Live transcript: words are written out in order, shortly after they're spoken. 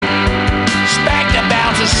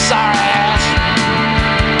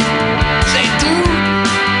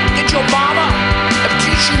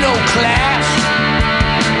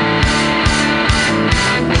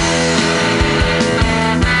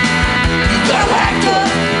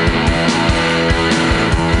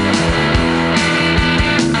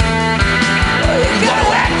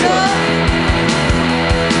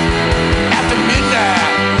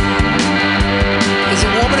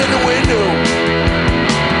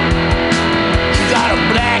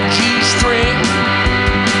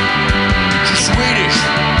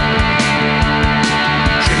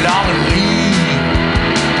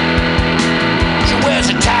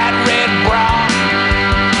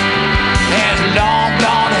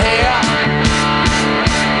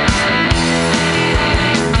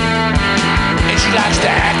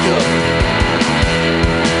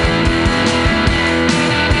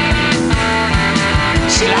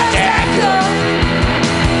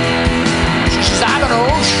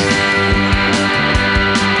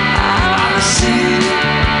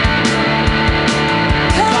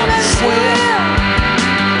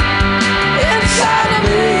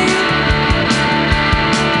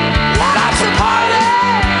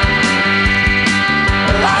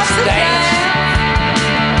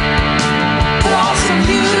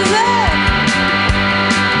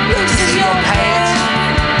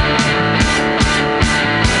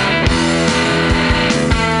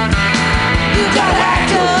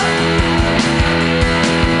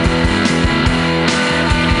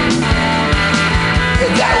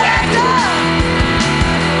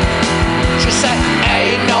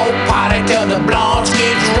Till the blondes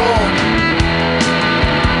get drunk.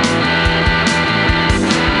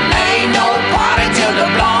 Ain't no party till the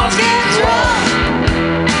blondes get drunk.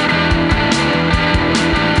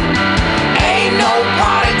 Ain't no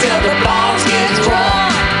party till the blondes get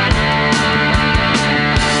drunk.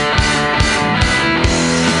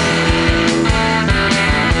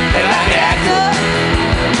 They like to act up.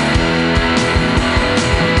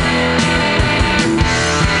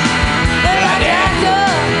 They like to act up.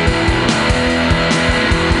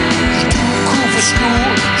 School,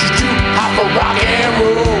 she too hot for rock and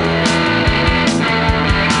roll.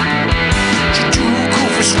 She too cool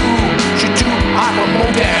for school, she too hot for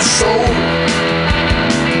more than soul.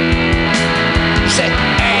 She said,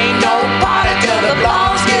 ain't no party till the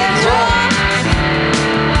blondes get drunk.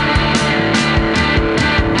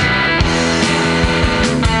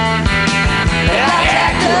 And I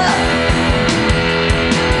act up.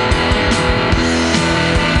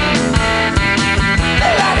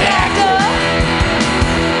 They like to act up.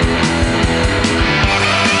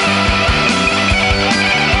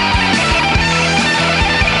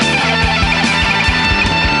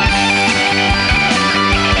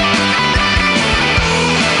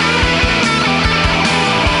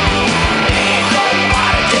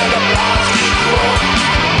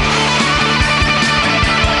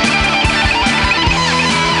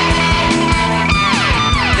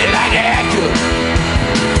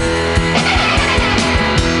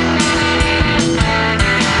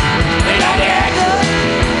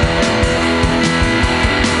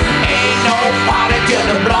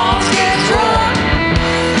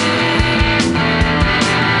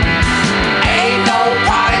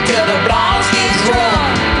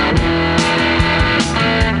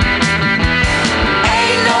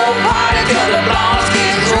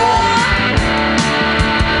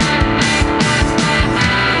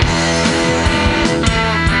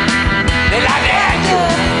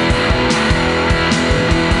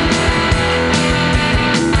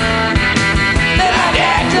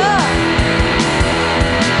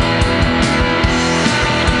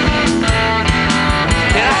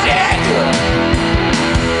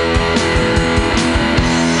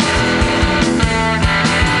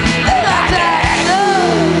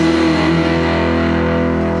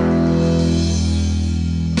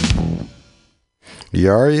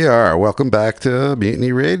 Yar. Welcome back to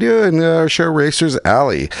Mutiny Radio and our show Racers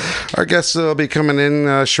Alley. Our guests will be coming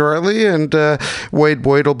in shortly, and Wade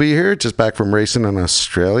Boyd will be here, just back from racing in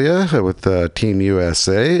Australia with Team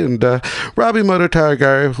USA, and Robbie Moto Tire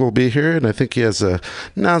Guy will be here, and I think he has an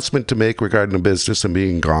announcement to make regarding the business and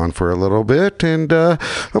being gone for a little bit, and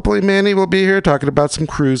hopefully Manny will be here talking about some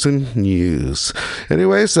cruising news.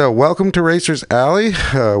 Anyway, so welcome to Racers Alley.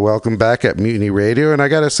 Welcome back at Mutiny Radio, and I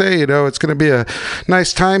gotta say, it's going to be a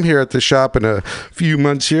nice time here at the shop in a few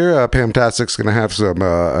months here. Pamtastic's going to have some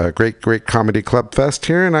great comedy club fest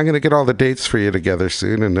here, and I'm going to get all the dates for you together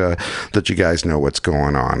soon and let you guys know what's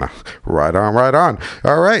going on. Right on.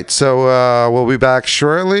 All right, so we'll be back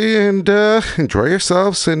shortly, and enjoy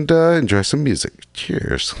yourselves and enjoy some music.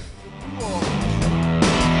 Cheers.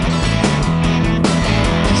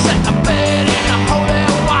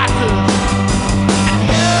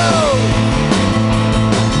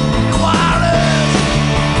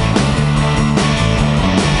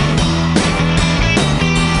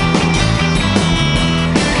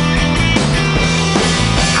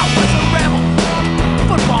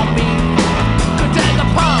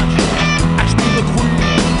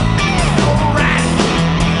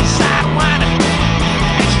 Side whining,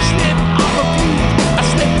 and she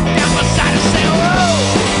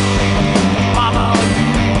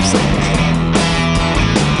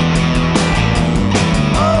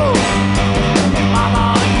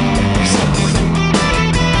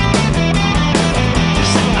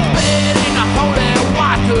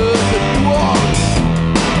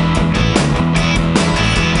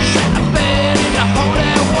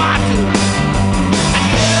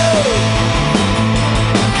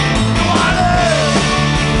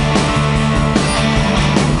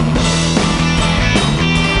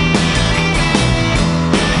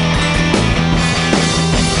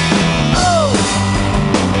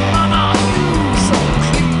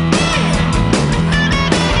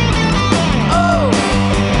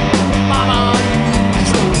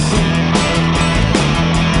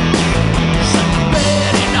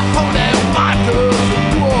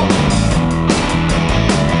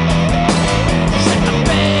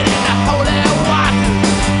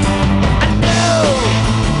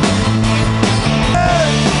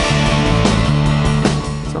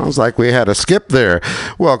Sounds like we had a skip there.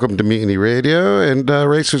 Welcome to Mutiny Radio, and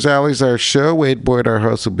Racers Alley's our show. Wade Boyd, our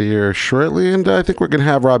host, will be here shortly, and I think we're going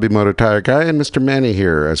to have Robbie Moto Tire Guy and Mr. Manny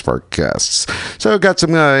here as our guests. So got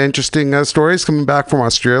some interesting stories coming back from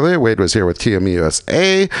Australia. Wade was here with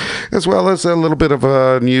TMUSA, as well as a little bit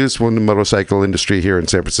of news from the motorcycle industry here in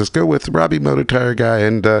San Francisco with Robbie Moto Tire Guy,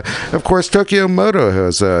 and of course Tokyo Moto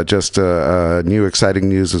has just new exciting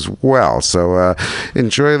news as well. So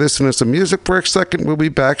enjoy listening to some music for a second. We'll be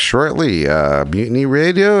back shortly. Mutiny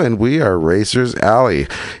Radio, and we are Racers Alley,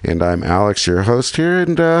 and I'm Alex, your host here,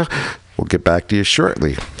 and we'll get back to you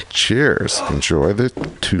shortly. Cheers. Enjoy the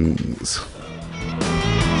tunes.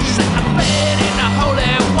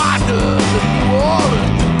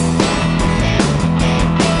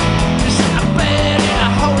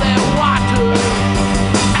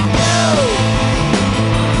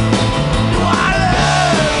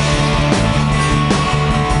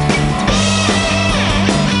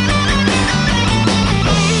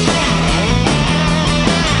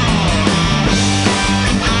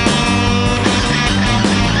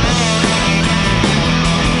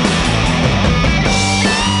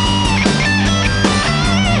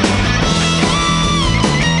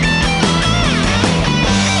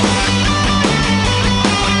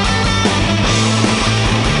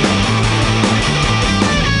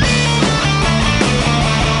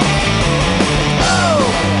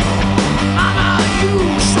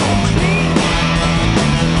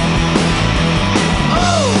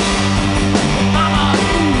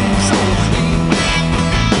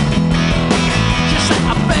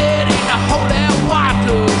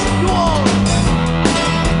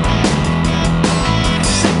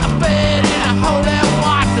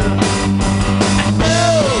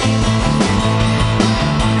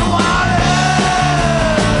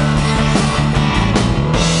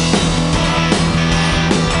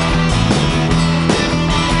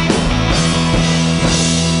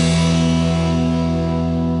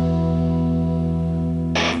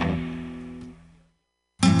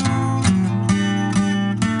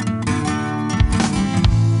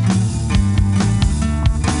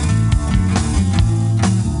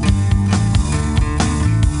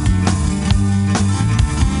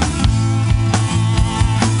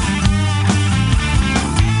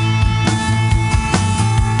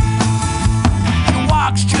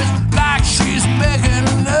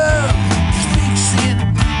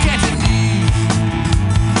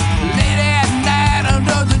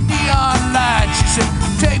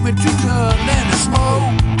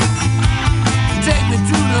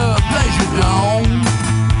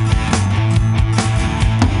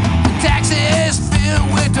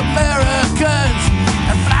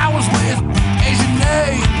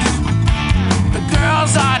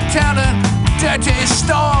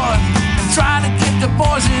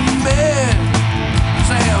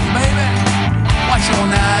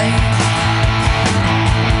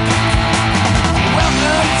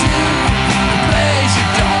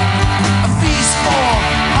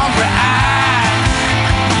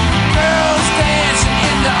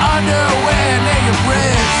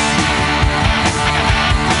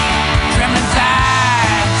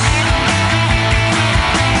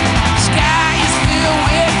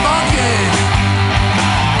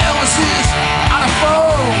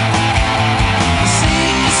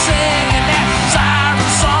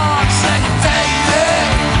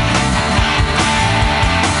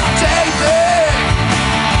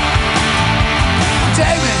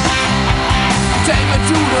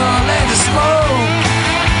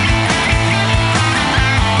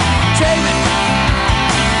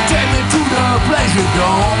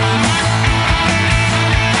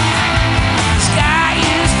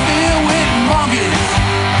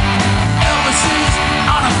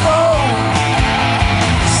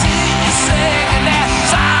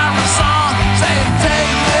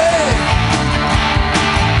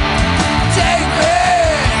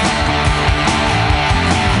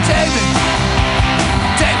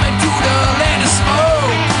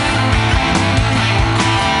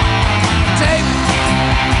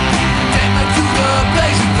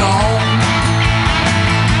 Place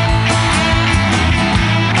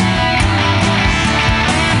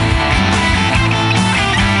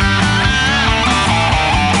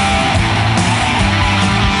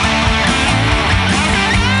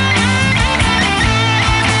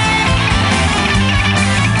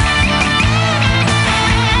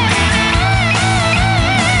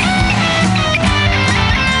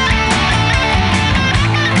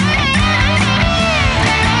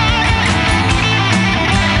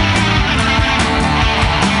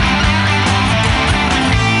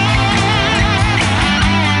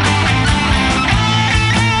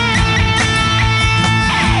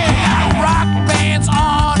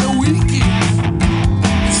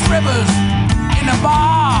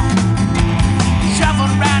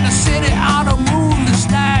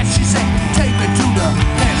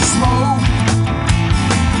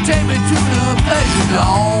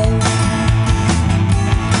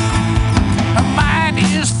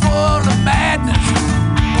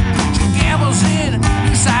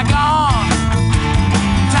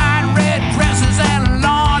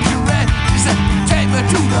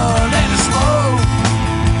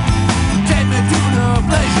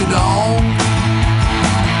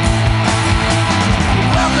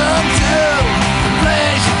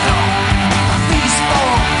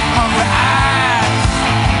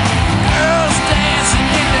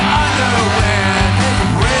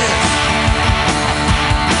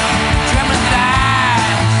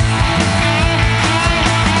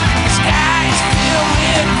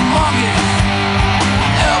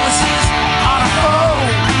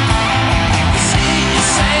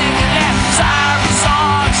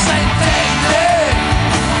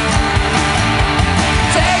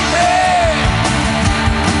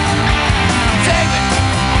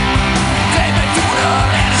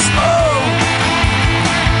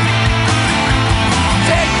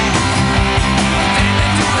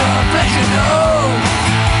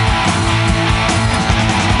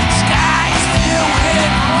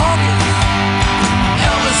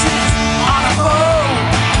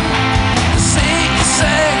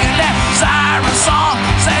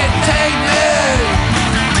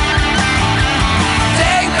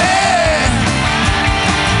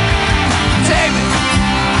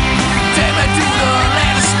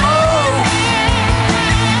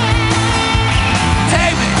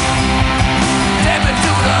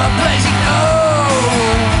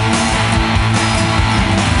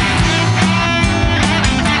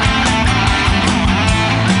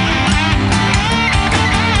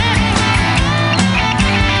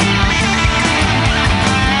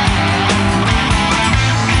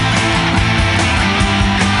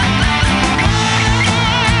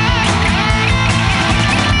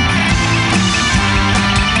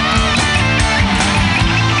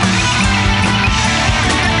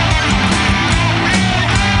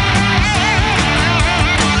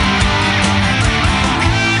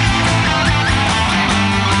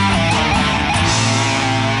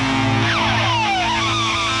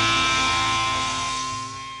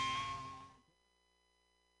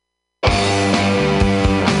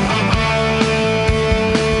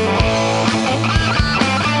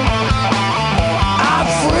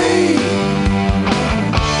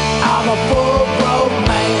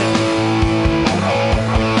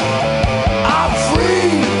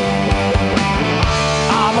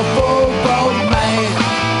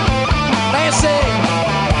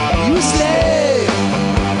a slave,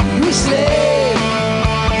 you a slave,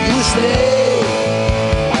 you a slave.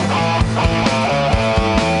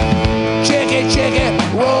 Chicken, chicken,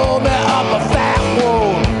 roll me up a fat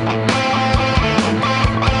wool.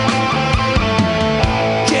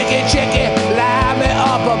 Chicken, chicken, line me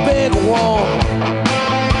up a big wool.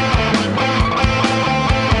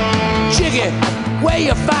 Chicken, where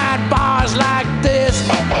you find bars like this?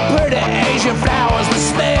 Pretty Asian flowers that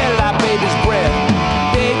smell like baby's breath.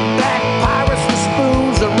 Big black pirates with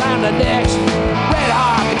spoons around their necks. Red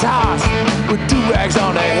hot guitars with do-rags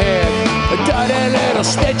on their head. Dirty little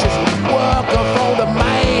snitches working for the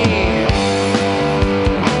man.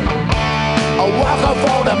 Working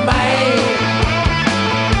for the man.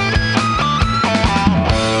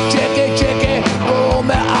 Chicken, chicken, roll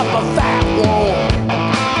me up a fat wool.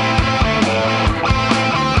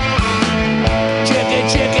 Chicken,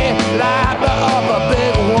 chicken, light me up a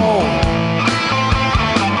big wool.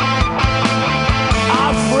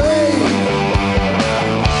 I'm free.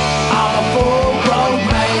 I'm a full-grown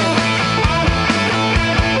man.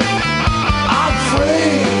 I'm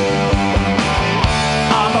free.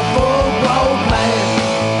 I'm a full-grown man.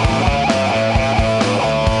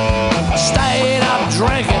 Staying up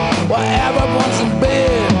drinking while everyone's in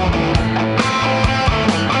bed.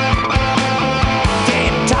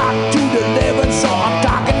 Can't talk to the living, so I'm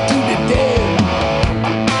talking to the dead.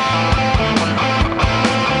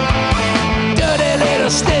 Dirty little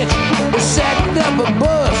stitch is setting up a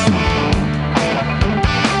bus.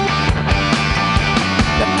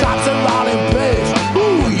 The cops are all in place. Who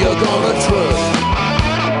you gonna trust?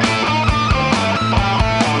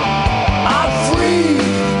 I'm free.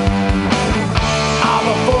 I'm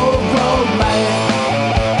a full-grown man.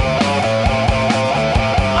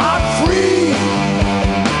 I'm free.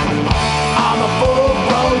 I'm a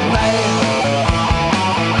full-grown man.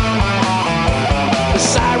 The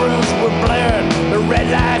sirens were blaring, the red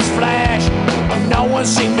lights flashed. No one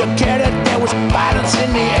seemed to care that there was violence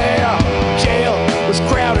in the air. Jail was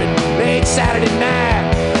crowded late Saturday night.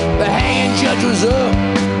 The hanging judge was up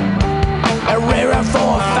and ready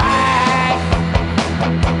for a fight.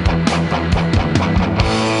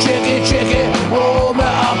 Chicken, chicken, roll me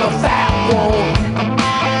up a fat wool.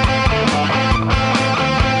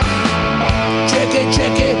 Chicken,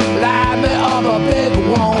 chicken, line me up a big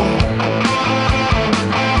wool.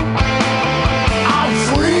 I'm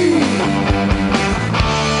free.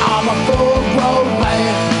 I'm a full-grown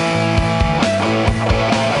man.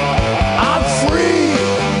 I'm free.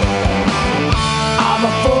 I'm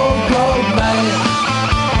a full-grown man.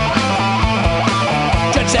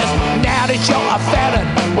 Judge says, now that you're a felon,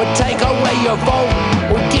 we'll take away your vote.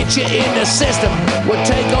 We'll get you in the system. We'll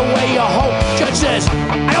take away your hope. Judge says,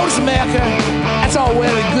 I know this America, that's all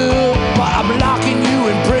well and good, but I'm locking you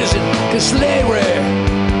in prison, 'cause slavery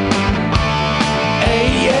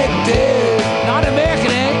ain't yet dead. Not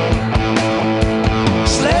American, eh?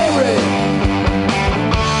 Slavery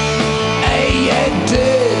ain't yet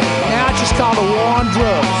dead. Now I just call the war on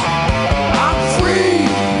drugs. I'm free.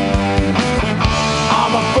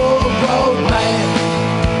 I'm a full-grown man.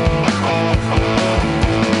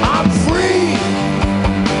 I'm free.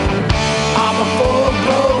 I'm a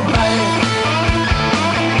full-grown man.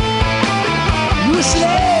 You a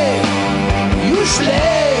slave. You a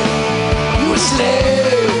slave. You a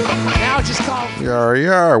slave. Now I just call. Yar,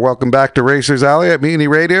 yar. Welcome back to Racers Alley at Mutiny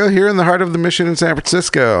Radio here in the heart of the Mission in San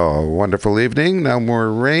Francisco. Wonderful evening. No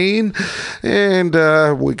more rain. And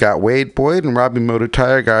we got Wade Boyd and Robbie Moto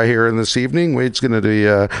Tire Guy here in this evening. Wade's going to be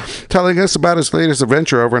telling us about his latest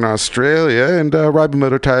adventure over in Australia. And Robbie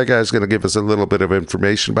Moto Tire Guy is going to give us a little bit of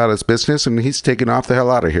information about his business. And he's taking off the hell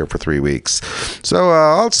out of here for 3 weeks. So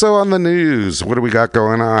also on the news, what do we got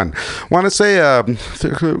going on? Want to say,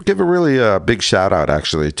 give a really big shout out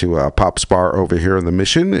actually to Pop's Bar over here in the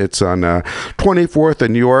Mission. It's on 24th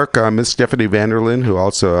and York. Miss Stephanie Vanderlyn, who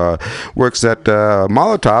also works at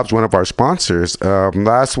Molotov's, one of our sponsors.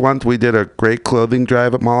 Last month we did a great clothing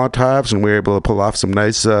drive at Molotov's, and we were able to pull off some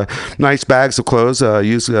nice bags of clothes,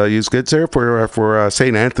 used goods there for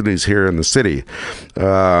St. Anthony's here in the city.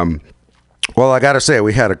 Well, I got to say,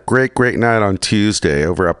 we had a great night on Tuesday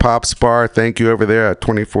over at Pop's Bar. Thank you over there at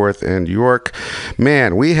 24th and York.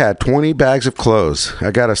 Man, we had 20 bags of clothes.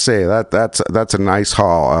 I got to say, that's a nice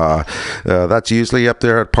haul. That's usually up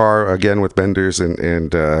there at par, again, with vendors and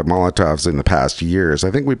Molotovs in the past years.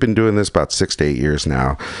 I think we've been doing this about 6 to 8 years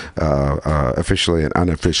now, officially and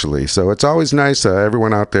unofficially. So it's always nice.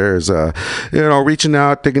 Everyone out there is, reaching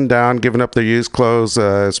out, digging down, giving up their used clothes,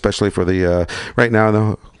 especially for the right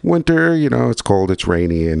now, winter, it's cold, it's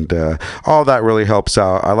rainy, and all that really helps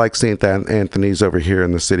out. I like St. Anthony's over here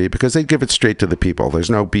in the city because they give it straight to the people. There's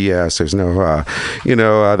no BS. There's no,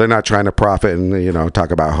 they're not trying to profit and,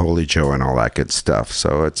 talk about Holy Joe and all that good stuff.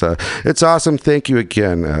 So it's awesome. Thank you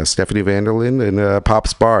again, Stephanie Vanderlyn and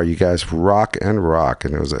Pop's Bar. You guys rock, and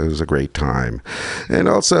it was a great time. And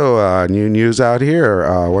also, new news out here.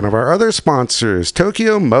 One of our other sponsors,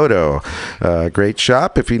 Tokyo Moto. Great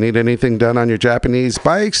shop. If you need anything done on your Japanese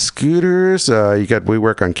bikes, scooters, we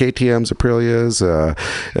work on KTMs, Aprilias,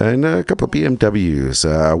 and a couple of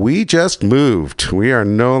BMWs. We just moved. We are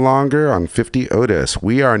no longer on 50 Otis.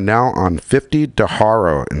 We are now on 50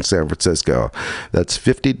 Deharo in San Francisco. That's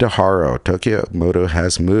 50 Deharo. Tokyo Moto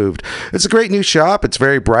has moved. It's a great new shop. It's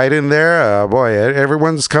very bright in there. Boy,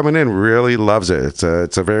 everyone's coming in, really loves it.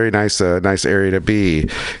 It's a very nice area to be,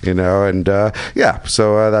 and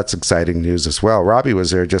so that's exciting news as well. Robbie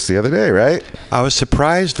was there just the other day, right? I was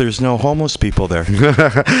surprised there's no homeless people there.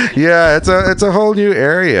 Yeah, it's a whole new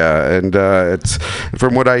area, and it's,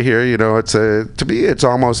 from what I hear, to me it's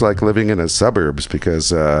almost like living in the suburbs,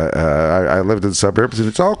 because I lived in the suburbs and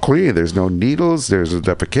it's all clean. There's no needles, there's no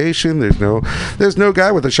defecation, there's no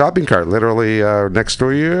guy with a shopping cart literally next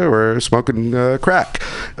door to you or smoking crack.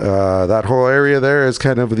 That whole area there is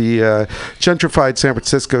kind of the gentrified San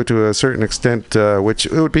Francisco to a certain extent, which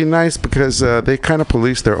it would be nice because they kind of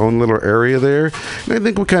police their own little area there. And I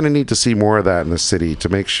think we kind of need to see more of that in the city to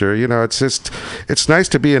make sure, it's nice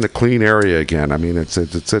to be in a clean area again. I mean, it's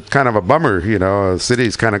a kind of a bummer, the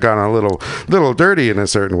city's kind of gone a little dirty in a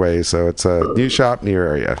certain way. So it's a new shop, new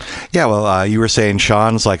area. Yeah, well, you were saying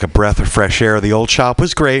Sean's like a breath of fresh air. The old shop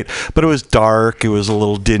was great, but it was dark. It was a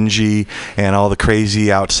little dingy and all the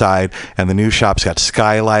crazy outside. And the new shop's got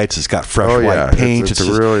skylights. It's got fresh white paint. It's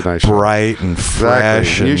a really nice bright shop. And fresh.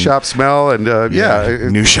 Exactly. New shop smell and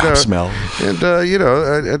new shop smell. And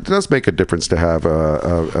it does make a difference to have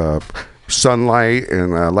sunlight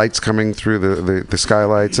and lights coming through the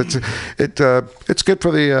skylights. It's good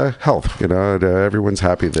for the health. Everyone's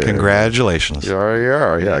happy there. Congratulations.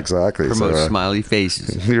 Yeah, exactly. Promote smiley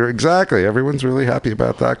faces. Exactly. Everyone's really happy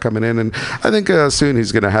about that coming in, and I think soon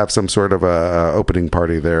he's going to have some sort of a opening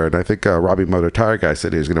party there. And I think Robbie Moto Tire Guy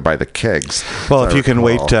said he was going to buy the kegs. Well, if you can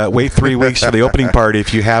wait 3 weeks for the opening party,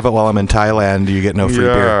 if you have it while I'm in Thailand, you get no free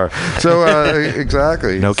beer. So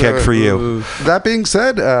exactly. No keg for you. That being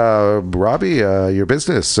said, Robbie, your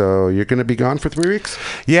business, so you're going to be gone for 3 weeks?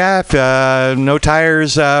 Yeah, no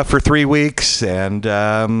tires for 3 weeks, and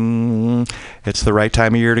it's the right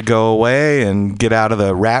time of year to go away and get out of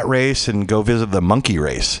the rat race and go visit the monkey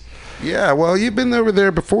race. Yeah, well, you've been over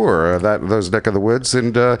there before, those neck of the woods,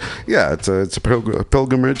 and it's a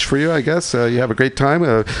pilgrimage for you, I guess. You have a great time.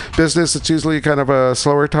 Business, it's usually kind of a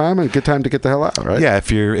slower time and a good time to get the hell out, right? Yeah,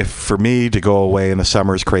 if for me to go away in the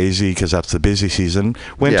summer is crazy because that's the busy season.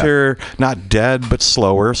 Winter, not dead, but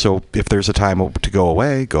slower. So if there's a time to go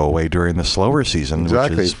away during the slower season.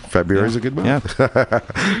 Exactly. February is a good month. Yeah.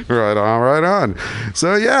 Right on.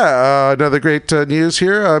 So another great news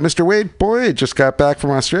here. Mr. Wade Boyd just got back from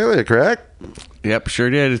Australia, correct? Yep, sure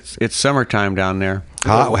did. It's summertime down there.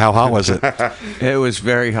 How hot was it? It was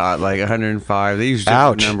very hot, like 105. They use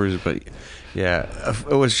different numbers, but yeah,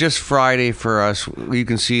 it was just Friday for us. You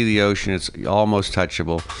can see the ocean. It's almost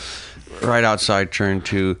touchable. Right outside Turn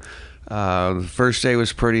 2. The first day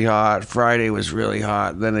was pretty hot. Friday was really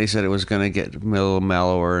hot. Then they said it was going to get a little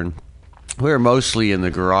mellower, and we were mostly in the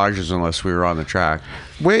garages unless we were on the track.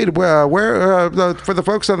 Wade, where for the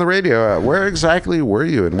folks on the radio, where exactly were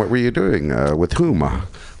you and what were you doing? With whom?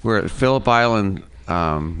 We're at Phillip Island,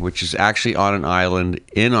 which is actually on an island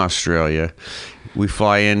in Australia. We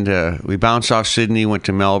bounce off Sydney, went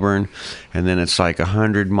to Melbourne, and then it's like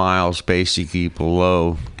 100 miles basically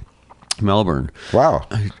below Melbourne. Wow.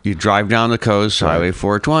 You drive down the coast, Highway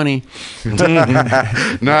 420.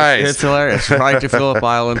 Nice. It's hilarious. Right to Phillip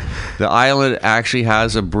Island. The island actually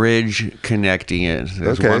has a bridge connecting it.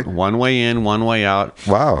 There's one way in, one way out.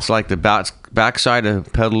 Wow. It's like the backside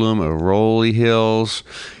of Petaluma, rolly hills,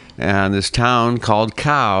 and this town called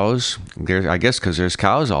Cows. I guess because there's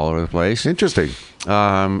cows all over the place. Interesting.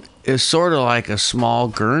 It's sort of like a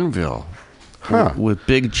small Guerneville. With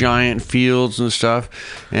big giant fields and stuff,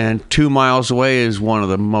 and 2 miles away is one of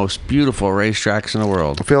the most beautiful racetracks in the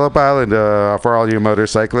world. Phillip Island, for all you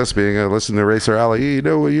motorcyclists, being listening to Racer Alley, you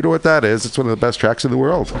know what that is. It's one of the best tracks in the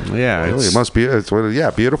world. Yeah, really, it must be. It's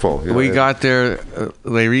beautiful. We got there,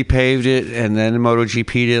 they repaved it, and then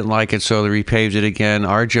MotoGP didn't like it, so they repaved it again.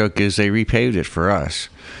 Our joke is they repaved it for us.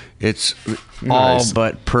 It's all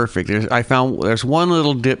but perfect. There's one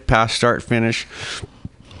little dip past start finish.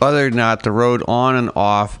 Other than that, the road on and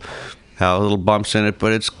off little bumps in it,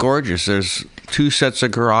 but it's gorgeous. There's 2 sets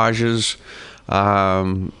of garages,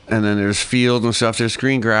 and then there's field and stuff. There's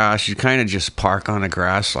green grass. You kind of just park on the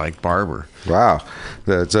grass like Barber. Wow,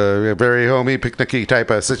 that's a very homey, picnicky type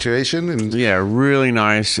of situation. And yeah, really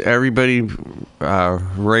nice. Everybody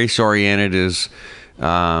race oriented is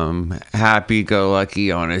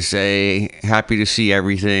happy-go-lucky, I want to say. Happy to see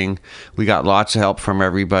everything. We got lots of help from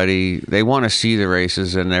everybody. They want to see the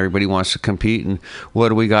races, and everybody wants to compete. And what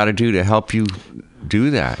do we got to do to help you do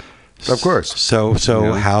that? Of course. So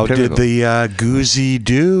how pivotal. did the Goozy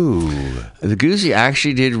do? The Goozy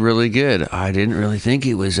actually did really good. I didn't really think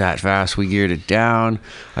it was that fast. We geared it down.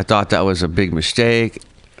 I thought that was a big mistake,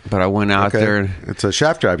 but I went out there. It's a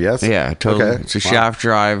shaft drive, yes? Yeah, totally. Okay. It's a shaft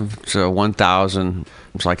drive. It's a 1000.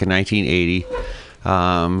 It's like a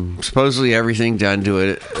 1980. Supposedly everything done to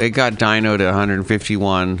it. It got dynoed at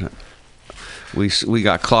 151. We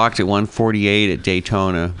got clocked at 148 at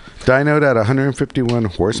Daytona. Dynoed at 151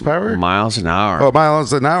 horsepower? Miles an hour. Oh,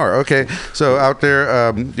 miles an hour. Okay. So out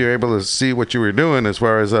there, you're able to see what you were doing as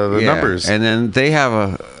far as the numbers. And then they have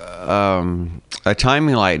a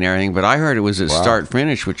timing light and everything, but I heard it was at start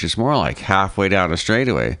finish, which is more like halfway down a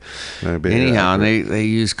straightaway. Anyhow, and they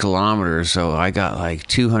use kilometers, so I got like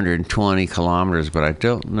 220 kilometers, but I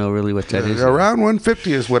don't know really what that is. Around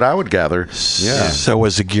 150 is what I would gather. Yeah. So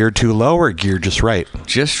was the gear too low or gear just right?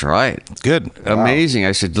 Just right. Good. Amazing.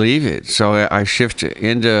 I said leave it, so I shifted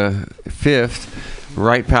into 5th,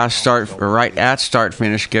 right past start, or right at start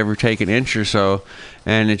finish, give or take an inch or so.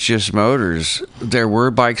 And it's just motors. There were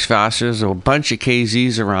bikes faster. There's a bunch of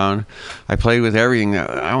KZs around. I played with everything.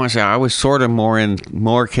 I want to say I was sort of more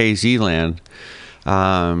KZ land,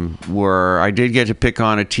 where I did get to pick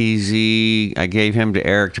on a TZ. I gave him to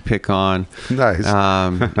Eric to pick on. Nice.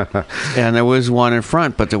 And there was one in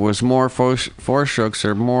front, but there was more four-strokes.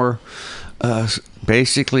 They're more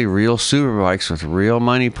basically real super bikes with real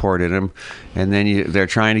money poured in them, and then they're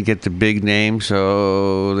trying to get the big name,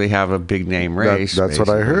 so they have a big name race. That's what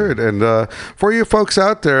I heard. And for you folks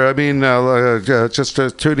out there, I mean, just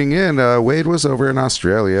tuning in, Wade was over in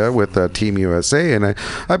Australia with Team USA, and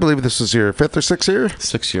I believe this is your 5th or 6th year?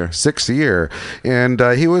 6th year. 6th year. And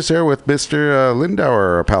he was there with Mr.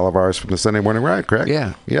 Lindauer, a pal of ours from the Sunday Morning Ride, correct?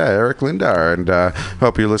 Yeah. Yeah, Eric Lindauer. And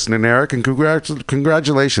hope you're listening, Eric, and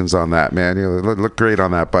congratulations on that, man. You look great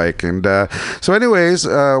on that bike. And so anyways,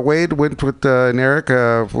 Wade went with and Eric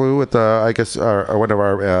flew with I guess one of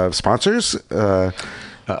our sponsors,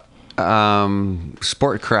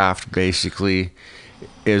 Sportcraft basically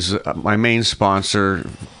is my main sponsor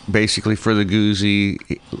basically for the Goozy.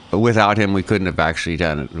 Without him we couldn't have actually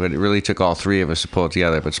done it, but it really took all 3 of us to pull it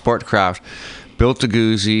together. But Sportcraft built the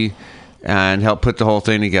Goozy and helped put the whole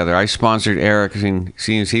thing together. I sponsored Eric, and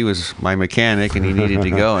seeing as he was my mechanic and he needed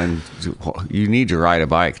to go, and you need to ride a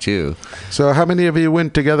bike too. So how many of you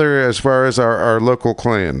went together as far as our local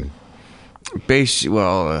clan? It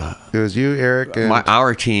was you, Eric, and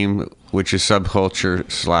our team, which is Subculture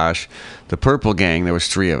 / the Purple Gang. There was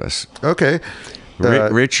 3 of us. Okay.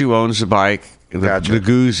 Rich, who owns the bike, the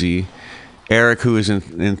Goozy. Eric, who is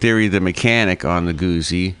in theory the mechanic on the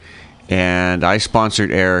Goozy. And I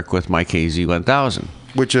sponsored Eric with my KZ 1000,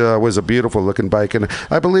 which was a beautiful looking bike, and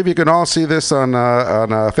I believe you can all see this on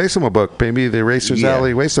Facebook, maybe the Racers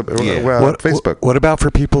Alley Facebook. What about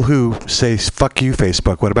for people who say "fuck you"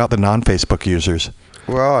 Facebook? What about the non-Facebook users?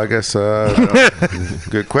 Well, I guess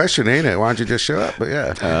good question, ain't it? Why don't you just show up? But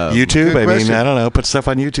yeah, YouTube. I mean, I don't know. Put stuff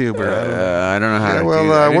on YouTube. Or I don't know how. Yeah,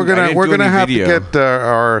 well, we're gonna have to get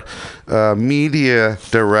our media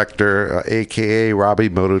director, aka Robbie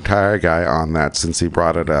Moto Tire Guy, on that since he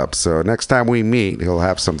brought it up. So next time we meet, he'll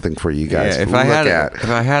have something for you guys to look at. If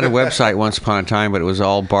I had a website once upon a time, but it was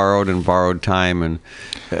all borrowed time, and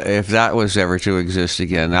if that was ever to exist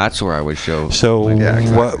again, that's where I would show. So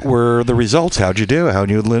what were the results? How'd you do? How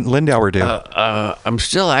did Lindauer do? I'm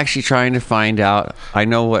still actually trying to find out. I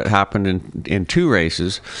know what happened in 2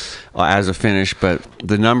 races as a finish, but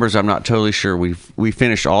the numbers I'm not totally sure. We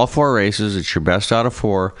finished all 4 races. It's your best out of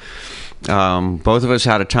 4. Both of us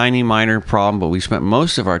had a tiny minor problem, but we spent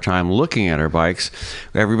most of our time looking at our bikes.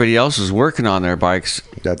 Everybody else was working on their bikes.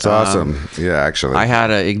 That's awesome. Yeah, actually. I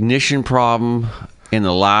had an ignition problem in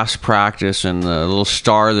the last practice, and the little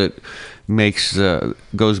star that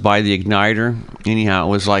goes by the igniter. Anyhow, it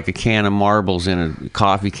was like a can of marbles in a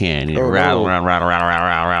coffee can. You rattle. But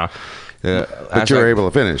you were able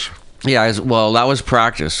to finish. Yeah, that was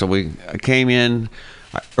practice. So I came in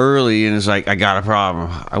early, and it's like, I got a problem.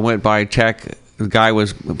 I went by tech. The guy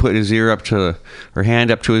was putting his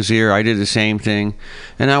hand up to his ear. I did the same thing,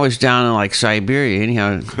 and I was down in like Siberia.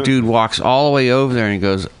 Anyhow, dude walks all the way over there and he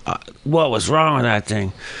goes, "What was wrong with that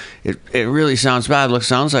thing?" it really sounds bad.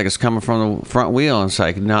 Sounds like it's coming from the front wheel. And it's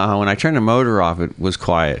like, no, when I turned the motor off, it was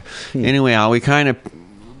quiet. Anyway, we kind of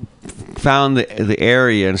found the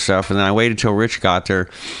area and stuff, and then I waited till Rich got there.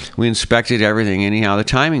 We inspected everything. Anyhow, the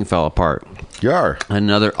timing fell apart. Yar.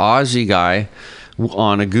 Another Aussie guy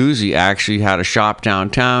on a Guzzi actually had a shop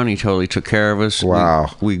downtown. He totally took care of us.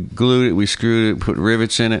 Wow. We glued it, we screwed it, put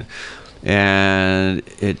rivets in it, and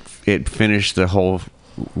it finished the whole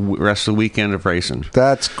rest of the weekend of racing.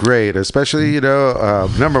 That's great, especially,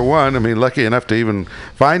 number one, I mean, lucky enough to even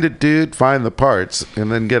find it, dude, find the parts,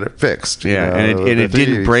 and then get it fixed. Yeah, and it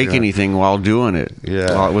didn't break anything while doing it.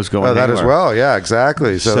 Yeah. While it was going that anywhere. as well, yeah,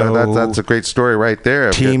 exactly. So that's a great story right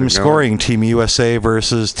there. Team scoring, Team USA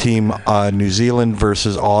versus Team New Zealand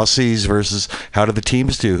versus Aussies versus, how did the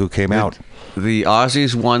teams do? Who came out? The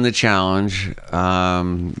Aussies won the challenge.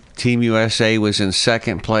 Team USA was in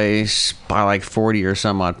second place by like 40 or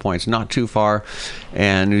some odd points, not too far,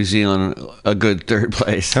 and New Zealand a good third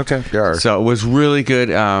place. Okay. Yeah. So it was really good.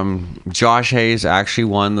 Josh Hayes actually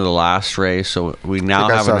won the last race, so we now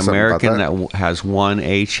have an American that has won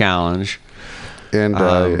a challenge. And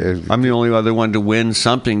I'm the only other one to win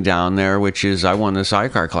something down there, which is I won the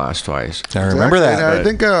sidecar class twice. I remember that. And I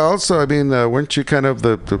think also, I mean, weren't you kind of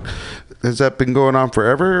has that been going on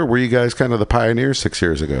forever? Or were you guys kind of the pioneers 6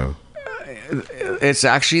 years ago? It's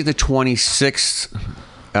actually the 26th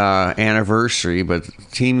anniversary, but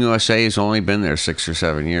Team USA has only been there 6 or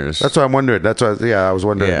 7 years. That's what I'm wondering. I was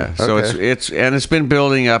wondering. Yeah, so okay. it's been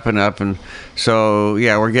building up, and so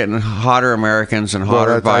yeah, we're getting hotter Americans and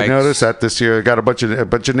hotter bikes. I noticed that this year. I got a bunch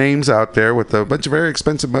of names out there with a bunch of very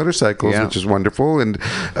expensive motorcycles, which is wonderful. And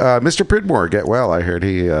Mr. Pridmore, get well. I heard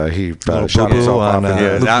he shot himself off.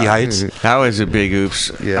 Heights. That was a big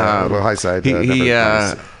oops. Yeah, high side. He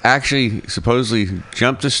actually supposedly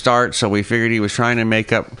jumped the start, so we figured he was trying to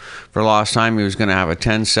make up for lost time. He was going to have a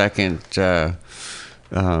 10-second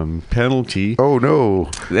penalty. Oh no,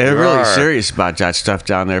 they're really serious about that stuff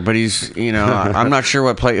down there. But he's, I'm not sure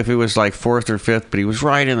what play, if it was like fourth or fifth, but he was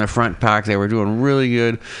right in the front pack. They were doing really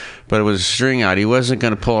good, but it was a string out. He wasn't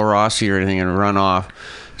going to pull a Rossi or anything and run off.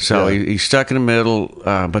 So he's stuck in the middle,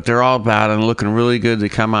 but they're all battling, looking really good. They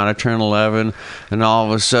come out of turn 11, and all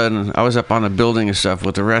of a sudden, I was up on the building and stuff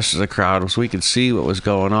with the rest of the crowd, so we could see what was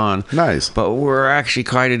going on. Nice. But we're actually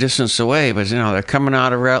quite a distance away. But they're coming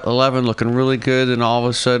out of 11, looking really good, and all of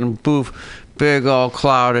a sudden, poof, big old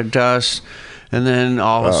cloud of dust. And then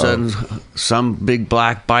all of a sudden, some big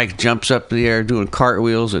black bike jumps up in the air doing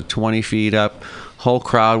cartwheels at 20 feet up. Whole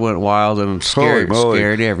crowd went wild and scared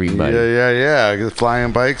everybody. Yeah.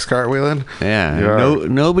 Flying bikes, cartwheeling. Yeah.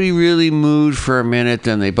 Nobody really moved for a minute.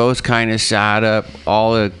 Then they both kind of sat up.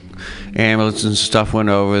 All the ambulance and stuff went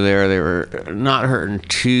over there. They were not hurting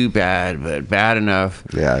too bad, but bad enough.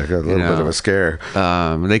 Yeah, a little bit of a scare.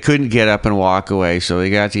 They couldn't get up and walk away, so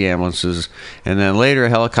they got the ambulances. And then later, a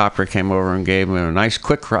helicopter came over and gave them a nice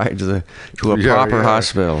quick ride to a proper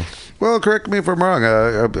hospital. Well, correct me if I'm wrong.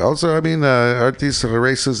 Also, I mean, aren't these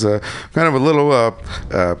races kind of a little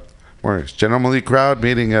more gentlemanly crowd,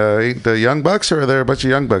 meaning the young bucks, or are there a bunch of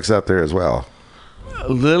young bucks out there as well?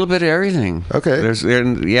 A little bit of everything. Okay.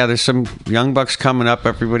 There's some young bucks coming up.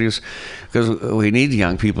 Everybody's, because we need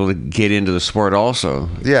young people to get into the sport also.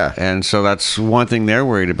 Yeah. And so that's one thing they're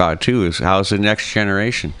worried about too, is how's the next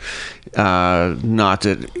generation. Not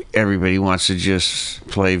that everybody wants to just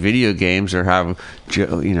play video games or have,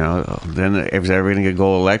 then if everybody going to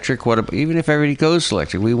go electric, even if everybody goes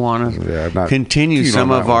electric, we want to continue some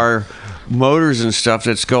of our motors and stuff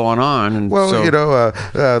that's going on. And well,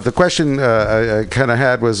 the question I kind of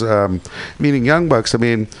had was, meaning young bucks. I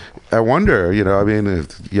mean, I wonder,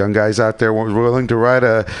 if young guys out there were willing to ride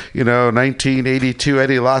a, 1982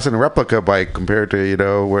 Eddie Lawson replica bike compared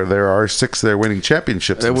to, where there are 6 there winning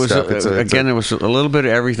championships and stuff. There was a little bit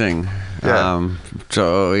of everything. Yeah.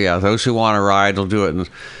 Those who want to ride will do it. And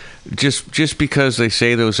just because they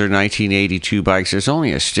say those are 1982 bikes, there's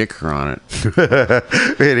only a sticker on it.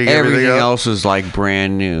 Everything else is like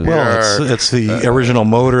brand new. Well, it's the original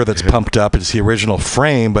motor that's pumped up. It's the original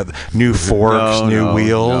frame, but new forks, new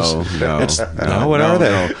wheels. What are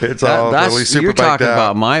they? It's all totally super. You're talking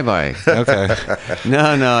about my bike. Okay.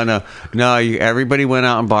 No. Everybody went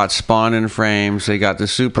out and bought spawn-in frames. They got the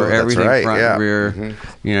super everything front and rear.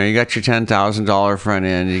 Mm-hmm. You got your $10,000 front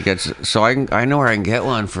end. You get I know where I can get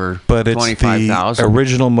one for. But it's the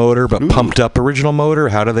original motor, but pumped up original motor.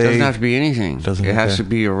 How do they? It doesn't have to be anything. It has to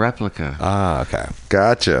be a replica. Ah, okay.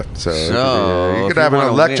 Gotcha. So you could have an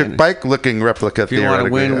electric bike-looking replica. If you want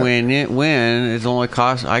to win, it only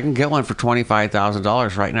costs. I can get one for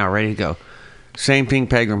 $25,000 right now, ready to go. Same thing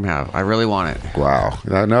Pegram have. I really want it. Wow.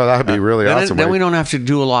 No, that would be really awesome. Then we don't have to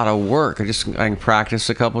do a lot of work. I can practice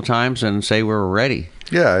a couple times and say we're ready.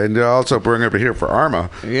 Yeah, and also bring it here for ARMA.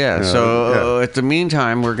 Yeah, at the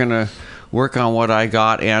meantime, we're going to work on what I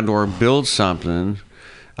got and or build something.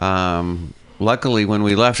 Luckily, when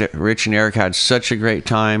we left it, Rich and Eric had such a great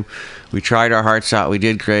time. We tried our hearts out. We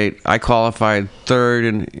did great. I qualified third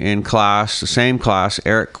in class, the same class.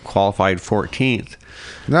 Eric qualified 14th.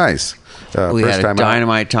 Nice. We had a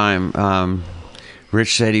dynamite time.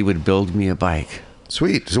 Rich said he would build me a bike.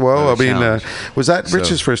 Sweet. Well, I mean, was that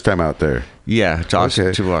Rich's first time out there? Yeah, to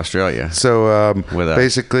Australia. So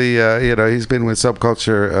basically, he's been with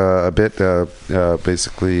Subculture a bit.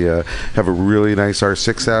 Basically, have a really nice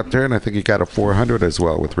R6 out there, and I think he got a 400 as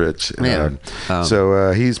well with Rich. Yeah.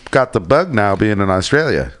 So he's got the bug now being in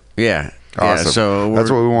Australia. Yeah. Awesome. Yeah, so that's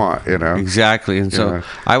what we want, Exactly. And so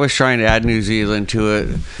I was trying to add New Zealand to it.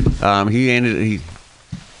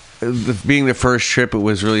 Being the first trip, it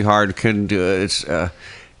was really hard. Couldn't do it. It's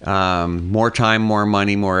more time, more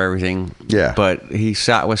money, more everything. Yeah. But he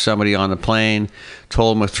sat with somebody on the plane,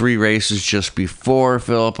 told him of 3 races just before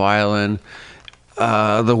Phillip Island.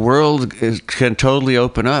 The world can totally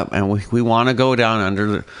open up, and we want to go down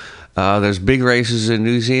under. There's big races in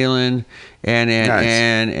New Zealand, and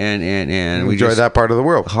we enjoy that part of the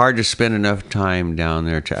world. Hard to spend enough time down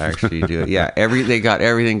there to actually do it. Yeah, they got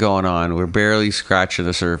everything going on. We're barely scratching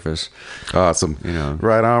the surface. Awesome.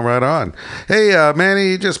 Right on. Hey, Manny,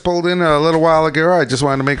 you just pulled in a little while ago. I just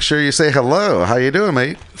wanted to make sure you say hello. How you doing,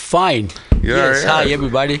 mate? Fine. Yes. Hi,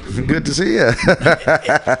 everybody. Good to see you.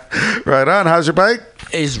 Right on. How's your bike?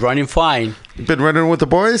 It's running fine. You been running with the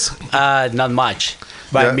boys? Not much.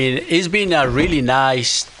 But I mean, it's been a really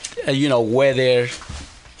nice, weather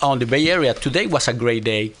on the Bay Area. Today was a great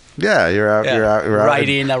day. Yeah, you're out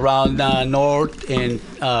riding around north and,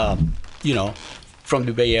 from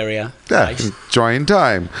the Bay Area. Yeah, nice. Enjoying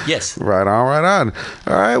time. Yes. Right on.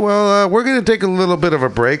 All right, well, we're going to take a little bit of a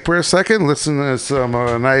break for a second. Listen to some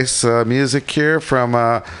nice music here from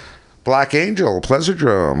Black Angel, Pleasure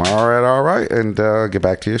Drum. All right. And I'll get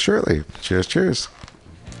back to you shortly. Cheers. First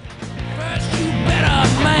you better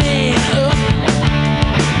man up.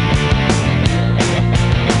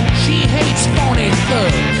 She hates phony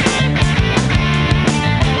thugs.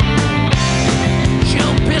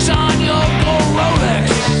 She'll piss on your gold Rolex.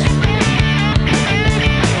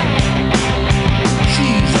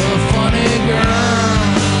 She's a funny girl.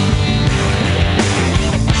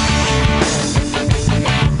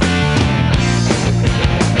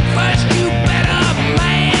 First you better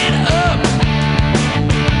man up.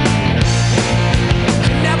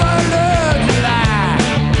 She never learned to lie.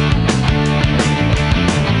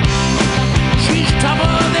 She's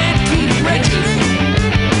tougher than Keith Richards.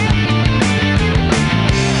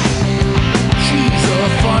 She's a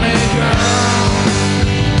funny girl.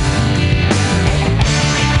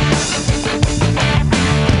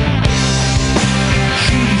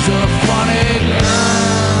 She's a funny girl.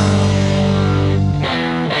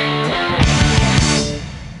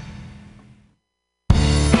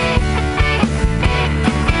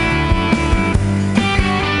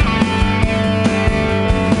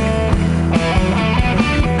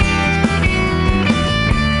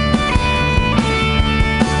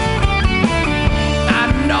 I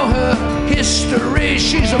know her history.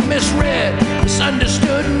 She's a misread,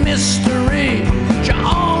 misunderstood mystery. She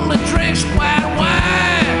only drinks white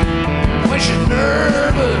wine when she's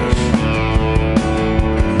nervous.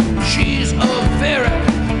 She's a very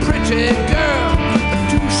pretty girl, a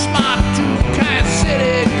too smart, too kind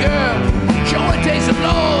city girl. She only takes the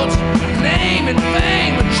Lord's name in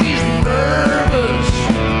vain when she's nervous.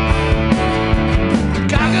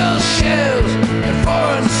 Goggles, shells, and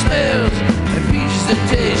foreign smells, and peaches that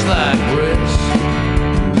taste like grits.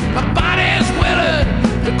 My body's willing,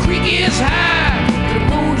 the creek is high, the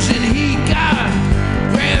moon's in heat, God,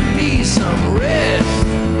 grant me some rest.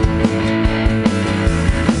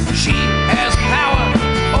 She has power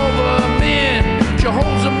over men, she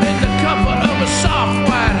holds them in the comfort of her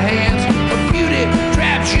soft white hands. Her beauty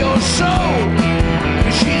traps your soul,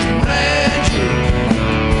 and she's magic.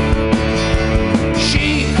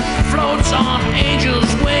 She floats on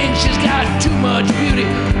angel's wings. She's got too much beauty,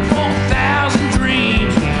 4,000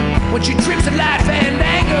 dreams. When she trips a light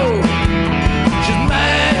fandango, she's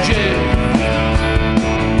magic.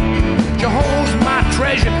 She holds my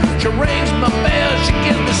treasure, she rings my bell, she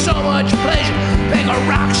gives me so much pleasure. Like a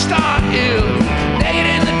rock star is, naked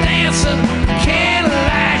in the dancing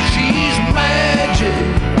candlelight. She's magic.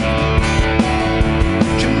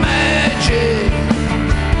 She's magic.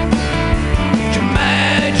 She's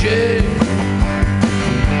magic.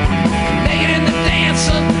 Naked in the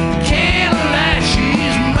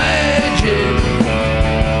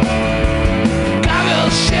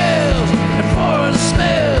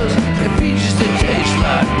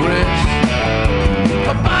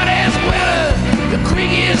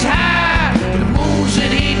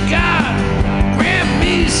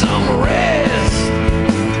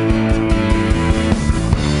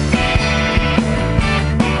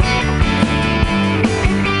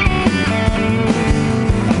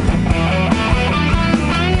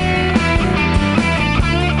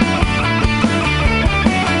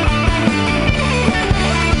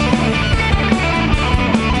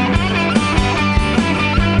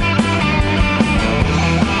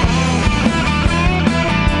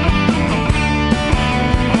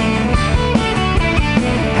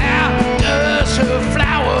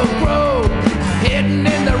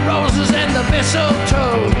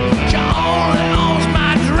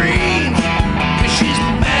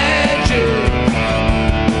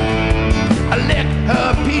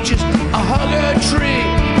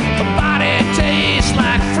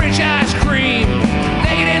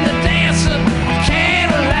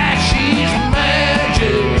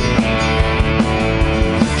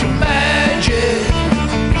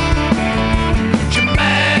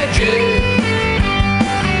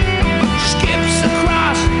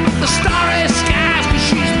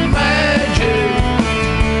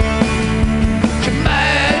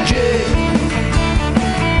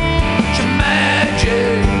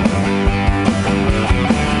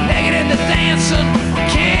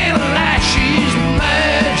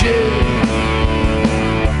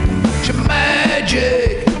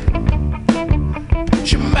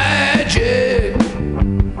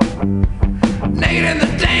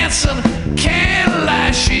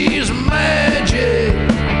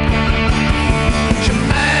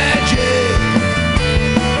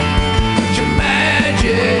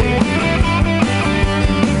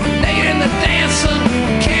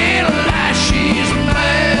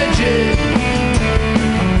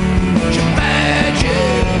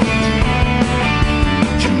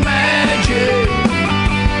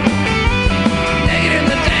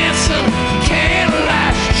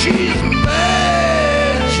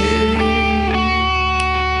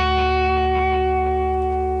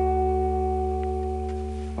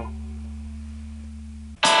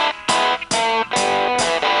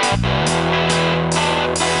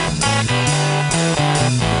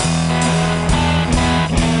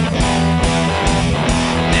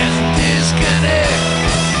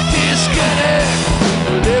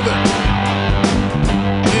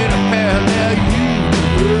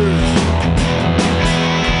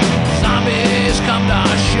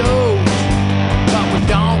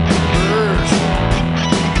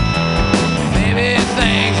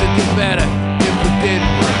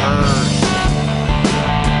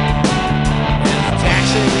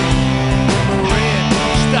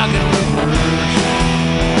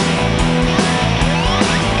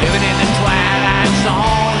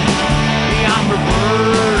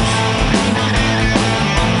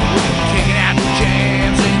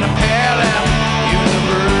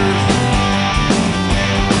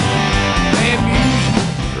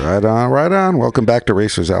Right on, right on. Welcome back to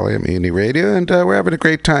RacersAlley at Mutiny Radio, and we're having a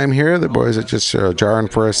great time here. The boys are just jarring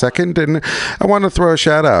for a second, and I want to throw a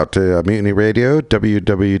shout out to Mutiny Radio,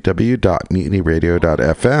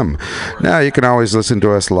 www.mutinyradio.fm. Now, you can always listen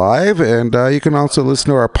to us live, and you can also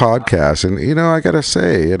listen to our podcast. And, I got to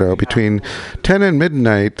say, between 10 and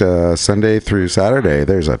midnight, Sunday through Saturday,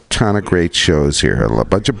 there's a ton of great shows here, a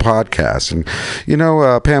bunch of podcasts. And,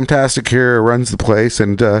 Pamtastic here runs the place,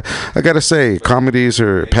 and I got to say, comedies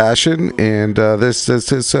are passion, and this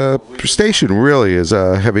station really is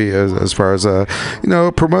heavy as far as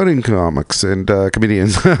promoting comics and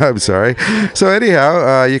comedians. I'm sorry. So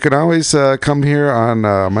anyhow, you can always come here on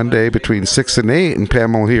Monday between 6 and 8, and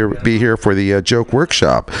Pam will be here for the joke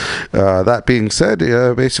workshop. That being said,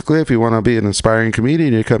 basically, if you want to be an inspiring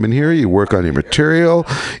comedian, you come in here, you work on your material,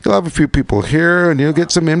 you'll have a few people here, and you'll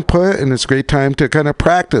get some input, and it's a great time to kind of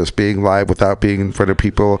practice being live without being in front of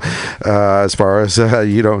people as far as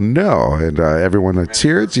you don't know. And everyone that's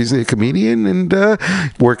here, it's usually a comedian and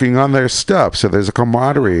working on their stuff. So there's a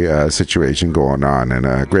camaraderie situation going on, and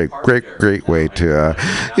a great way to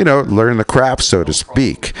learn the craft, so to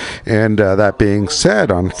speak. And that being said,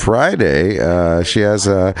 on Friday she has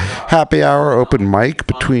a happy hour open mic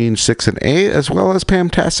between 6 and 8, as well as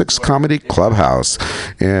Pamtastic's Comedy Clubhouse.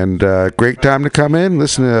 And great time to come in,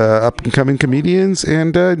 listen to up and coming comedians,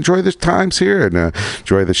 and enjoy the times here, and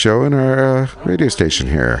enjoy the show in our radio station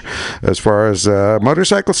here. As far as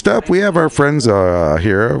motorcycle stuff, we have our friends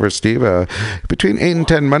here over Steve between 8 and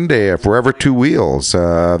 10 Monday, Forever Two Wheels.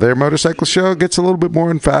 Their motorcycle show gets a little bit more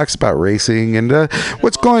in facts about racing and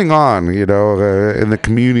what's going on, in the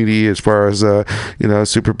community as far as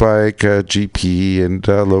Superbike, GP, and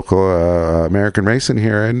local American racing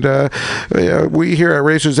here. And we here at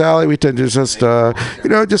RacersAlley, we tend to just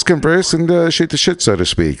just converse and shoot the shit, so to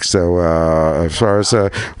speak. So as far as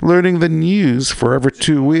learning the news, Forever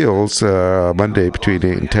Two Wheels, Monday between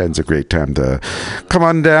 8 and 10 is a great time to come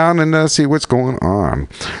on down and see what's going on.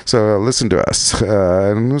 So listen to us.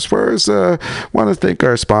 And as far as want to thank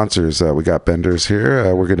our sponsors, we got Benders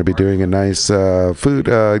here. We're going to be doing a nice food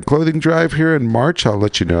and clothing drive here in March. I'll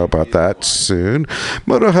let you know about that soon.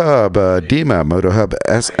 MotoHub, Dima,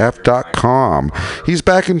 MotoHubSF.com. He's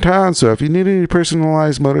back in town, so if you need any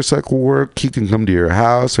personalized motorcycle work, he can come to your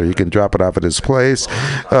house, or you can drop it off at his place.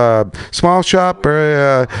 Small shop,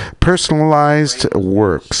 very personalized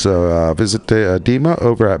work. So visit Dima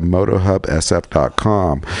over at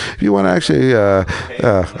MotoHubSF.com. If you want to actually,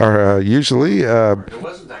 usually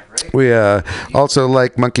we also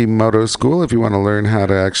like Monkey Moto School. If you want to learn how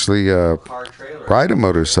to actually ride a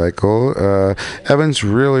motorcycle, Evan's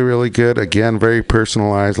really good. Again, very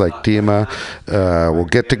personalized, like Dima. We'll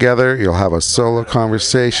get together, you'll have a solo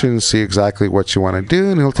conversation, see exactly what you want to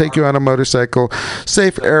do, and he'll take you on a motorcycle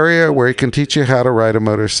safe area where he can teach you how to ride a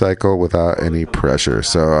motorcycle without any pressure.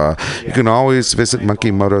 So you can always visit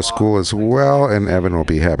Monkey Moto School as well, and Evan will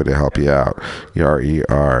be happy to help you out.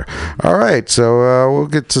 R-E-R. All right, so we'll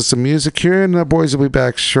get to some music here, and the boys will be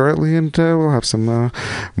back shortly, and we'll have some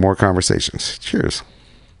more conversations. Cheers.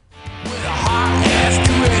 With a hot ass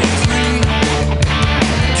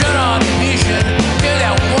 283, turn on ignition, feel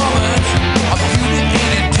that woman's a beauty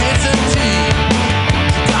in intensity.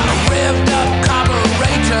 Got a revved up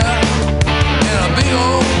carburetor and a big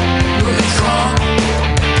old really trunk.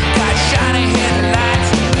 Got shiny headlights,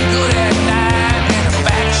 good at night, and a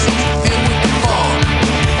backseat filled with the fun.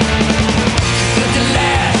 She built the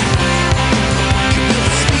last, she built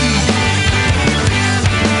the speed,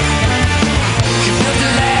 she built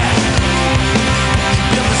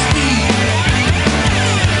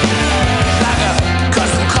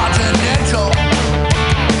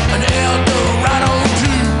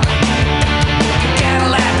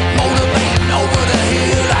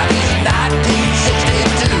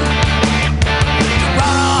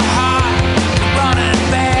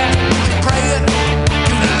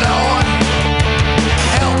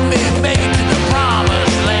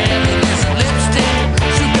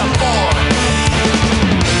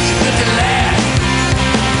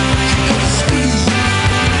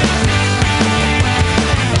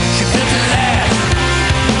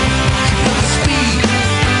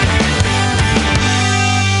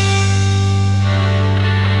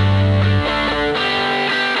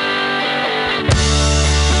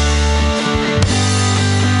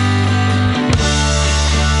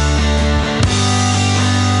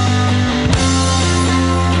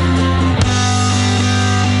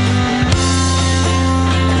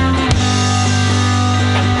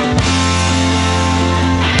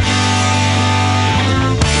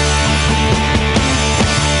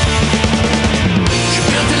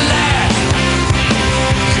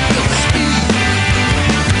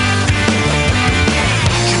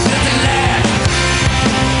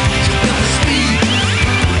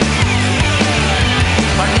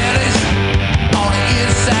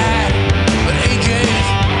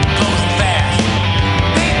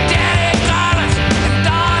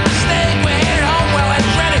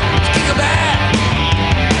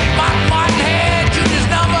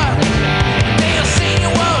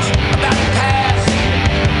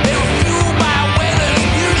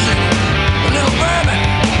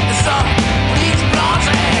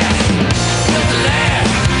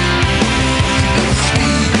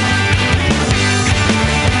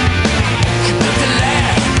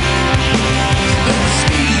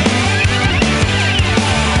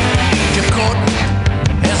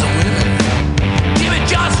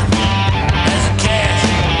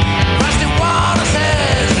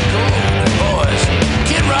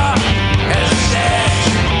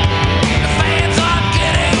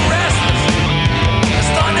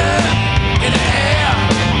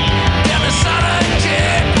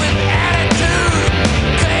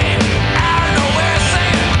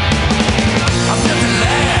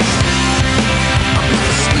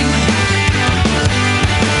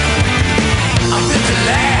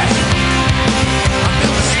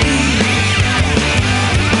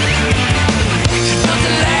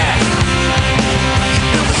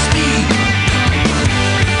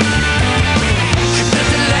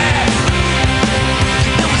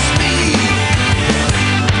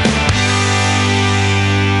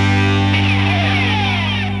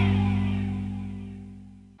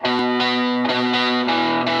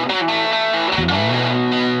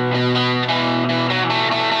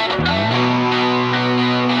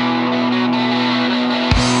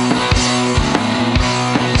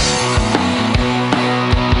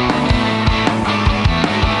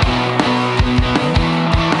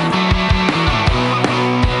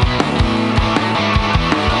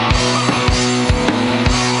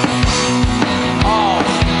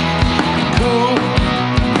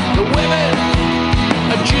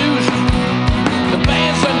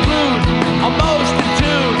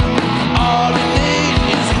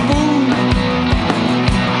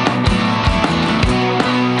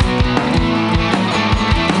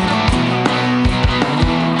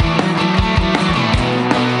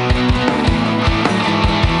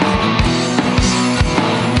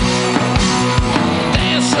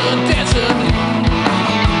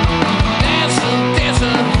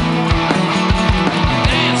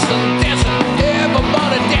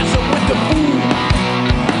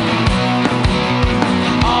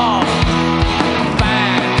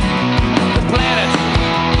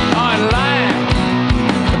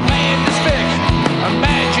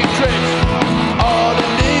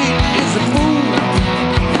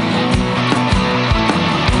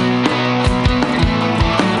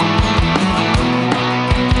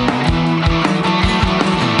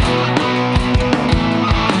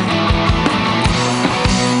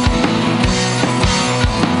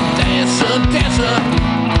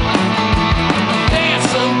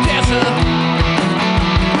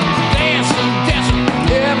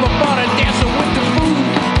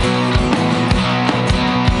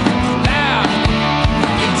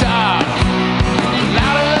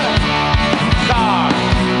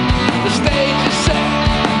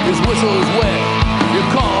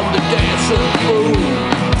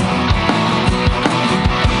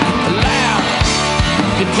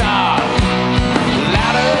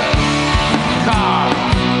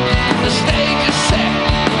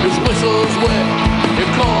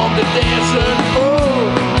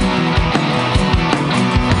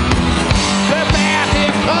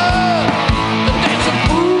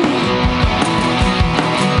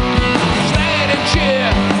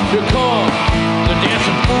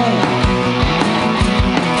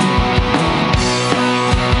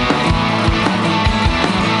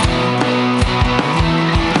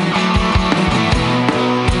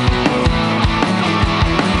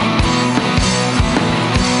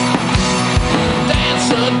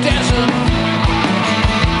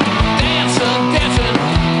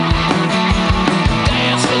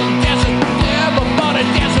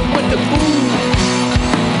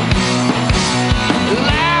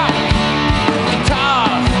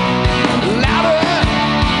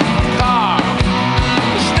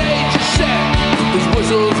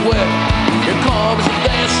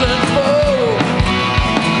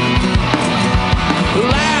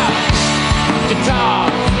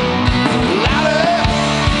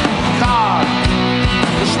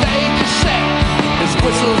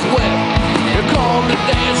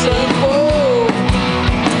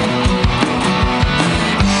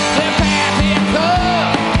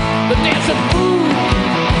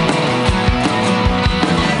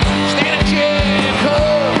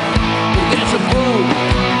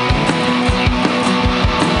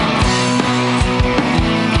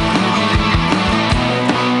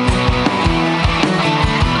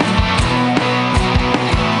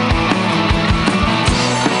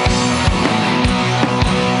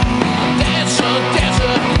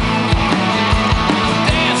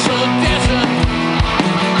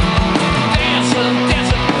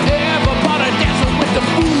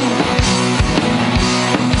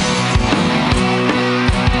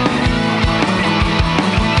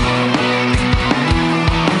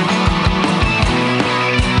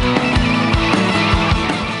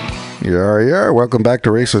Yeah, welcome back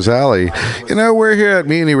to Racers Alley. You know, we're here at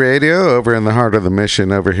MutinyRadio over in the heart of the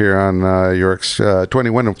mission over here on York's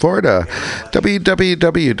 21 in Florida.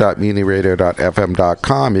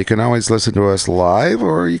 www.MutinyRadio.fm.com. You can always listen to us live,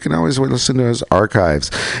 or you can always listen to us archives.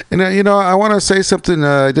 And, you know, I want to say something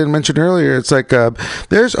I didn't mention earlier. It's like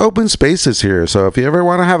there's open spaces here. So if you ever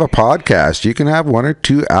want to have a podcast, you can have 1 or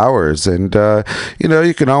 2 hours. And, you know,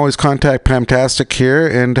 you can always contact Pamtastic here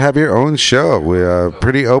and have your own show. We're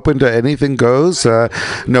pretty open to anything goes.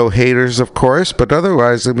 No haters, of course, but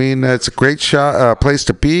otherwise, I mean, it's a great place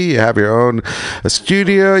to be. You have your own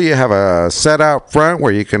studio. You have a set out front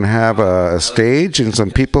where you can have a stage and some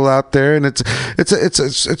people out there, and it's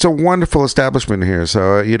a wonderful establishment here.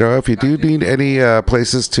 So if you do need any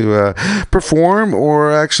places to perform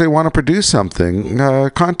or actually want to produce something,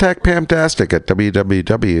 contact Pamtastic at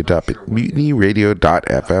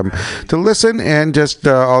www.mutinyradio.fm to listen, and just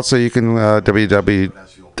also you can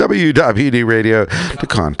www.MutinyRadio to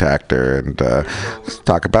contact her and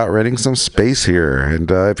talk about renting some space here. And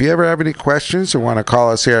if you ever have any questions or want to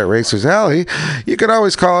call us here at Racers Alley, you can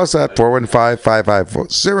always call us at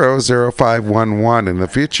 415-550-0511. In the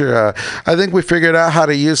future, I think we figured out how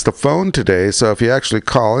to use the phone today, so if you actually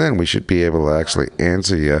call in, we should be able to actually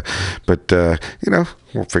answer you. But,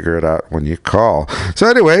 we'll figure it out when you call. So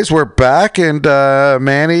anyways, we're back, and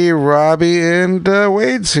Manny, Robbie, and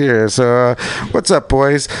Wade's here. So what's up,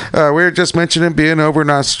 boys? We were just mentioning being over in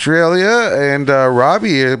Australia, and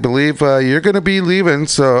Robbie, I believe you're going to be leaving.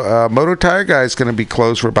 So Moto Tire Guy is going to be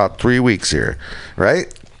closed for about 3 weeks here,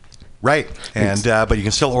 right? Right, and but you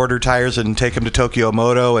can still order tires and take them to Tokyo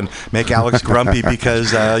Moto and make Alex grumpy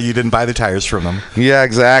because you didn't buy the tires from him. Yeah,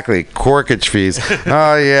 exactly. Corkage fees.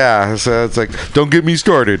 Oh, yeah. So it's like, don't get me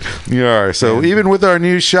started. Yeah. So even with our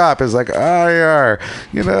new shop, it's like, yeah.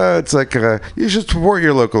 It's like you should support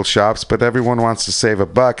your local shops, but everyone wants to save a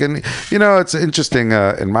buck. And, it's interesting,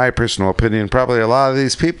 in my personal opinion, probably a lot of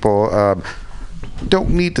these people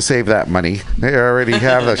don't need to save that money. They already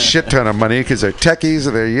have a shit ton of money because they're techies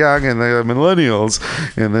and they're young and they're millennials.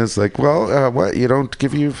 And it's like, well, what? You don't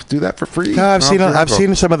do that for free? No, I've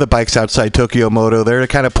seen some of the bikes outside Tokyo Moto. They're the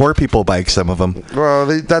kind of poor people bikes, some of them. Well,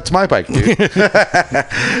 that's my bike, dude.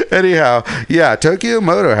 Anyhow, yeah, Tokyo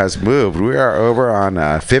Moto has moved. We are over on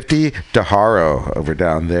 50 Daharo over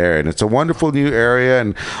down there, and it's a wonderful new area,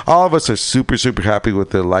 and all of us are super, super happy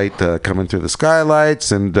with the light coming through the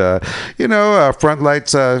skylights, and front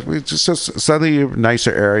lights. It's just a suddenly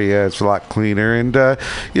nicer area. It's a lot cleaner, and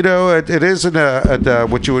it is in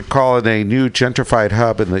what you would call in a new gentrified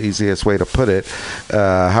hub, in the easiest way to put it.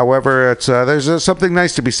 However, it's there's something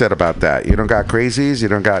nice to be said about that. You don't got crazies, you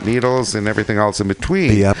don't got needles, and everything else in between.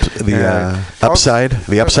 The upside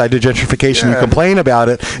to gentrification. Yeah. You complain about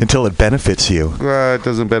it until it benefits you. It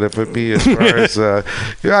doesn't benefit me as far as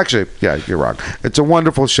actually, yeah, you're wrong. It's a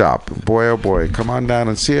wonderful shop. Boy, oh boy, come on down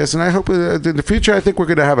and see us. And I hope in the future, I think we're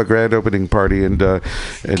going to have a grand opening party, and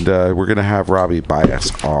we're going to have Robbie buy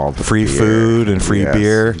us all the free food and free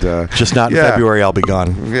beer. And, just not in February. I'll be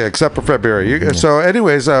gone. Yeah, except for February. So,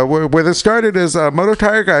 anyways, where this started is Moto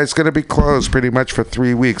Tire Guy is going to be closed pretty much for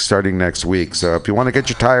 3 weeks starting next week. So, if you want to get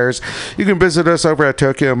your tires, you can visit us over at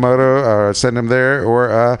Tokyo Moto, send them there,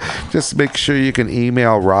 or just make sure you can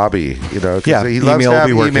email Robbie. He loves to have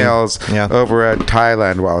emails over at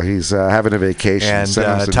Thailand while he's having a vacation. And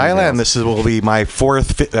Thailand, this will be my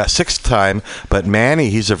sixth time, but Manny,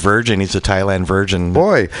 he's a virgin. He's a Thailand virgin.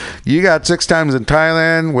 Boy, you got 6 times in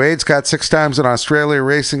Thailand. Wade's got 6 times in Australia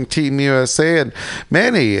Racing Team USA, and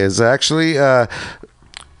Manny is actually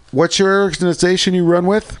what's your organization you run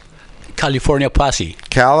with? California Posse.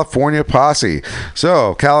 California Posse.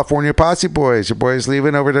 So, California Posse boys, your boys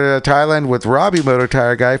leaving over to Thailand with Robbie Moto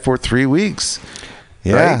Tire Guy for 3 weeks.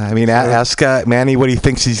 Yeah, right? I mean, ask Manny what he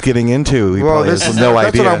thinks he's getting into. He probably has no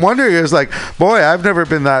idea. That's what I'm wondering. Is like, boy, I've never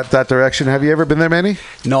been that direction. Have you ever been there, Manny?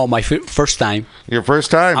 No, my first time. Your first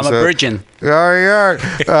time? I'm a virgin. Yeah.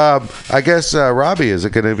 I guess, Robbie, is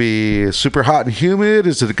it going to be super hot and humid?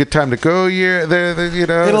 Is it a good time to go?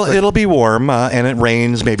 It'll be warm, and it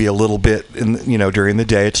rains maybe a little bit during the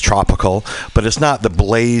day. It's tropical, but it's not the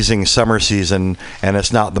blazing summer season, and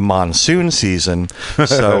it's not the monsoon season.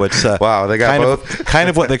 So it's wow, they got both. Kind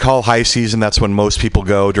of what they call high season. That's when most people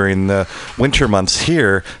go during the winter months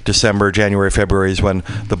here. December, January, February is when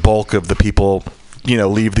the bulk of the people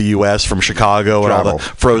leave the U.S. from Chicago and all the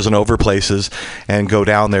frozen over places and go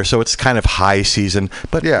down there. So it's kind of high season,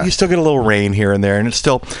 but you still get a little rain here and there, and it's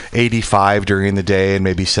still 85 during the day and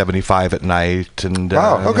maybe 75 at night. And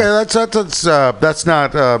wow, okay, that's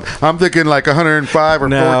not. I'm thinking like 105 or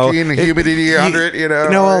 14, humidity 100.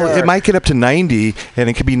 It might get up to 90, and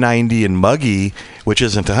it could be 90 and muggy, which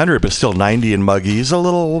isn't 100, but still 90 and muggy is a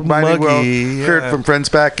little muggy. Well, heard from friends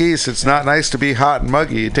back east, it's not nice to be hot and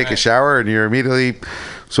muggy. You take a shower and you're immediately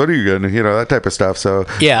sweaty again, that type of stuff. So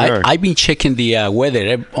I've been checking the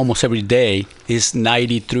weather almost every day. It's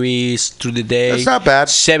 93s through the day. That's not bad.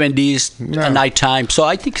 70s at nighttime. So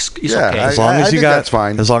I think it's okay. As long as that's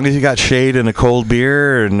fine. As long as you got shade and a cold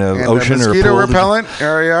beer and ocean or mosquito repellent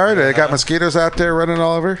area. They got mosquitoes out there running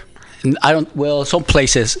all over. I don't. Well, some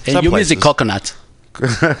places. And you miss the coconut.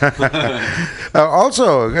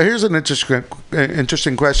 Also, here's an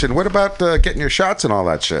interesting question. What about getting your shots and all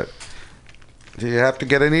that shit? Do you have to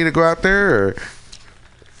get any to go out there,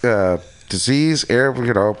 or disease, air,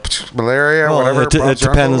 malaria, whatever? It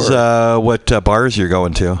depends what bars you're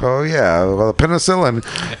going to. Oh yeah, well, the penicillin.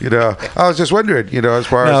 I was just wondering. As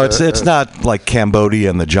far as it's not like Cambodia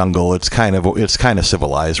in the jungle. It's kind of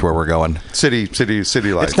civilized where we're going. City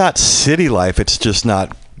life. It's not city life. It's just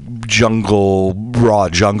not raw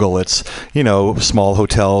jungle. It's small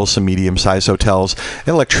hotels, some medium-sized hotels,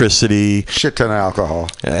 electricity, shit ton of alcohol,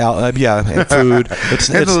 and food.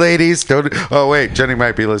 And the ladies don't. Oh wait, Jenny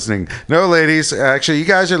might be listening. No, ladies, actually, you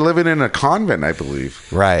guys are living in a convent, I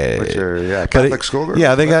believe. Right. Which are Catholic school.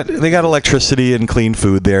 Yeah, they got electricity and clean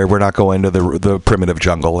food there. We're not going to the primitive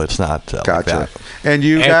jungle. It's not. Gotcha. Like that. And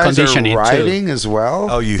you air guys are riding too. As well.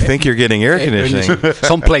 Oh, you think you're getting air conditioning?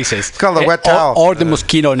 Some places. It's called a wet towel or the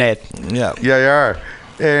mosquito net. Yeah, you are.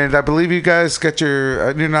 And I believe you guys got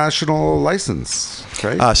your international license,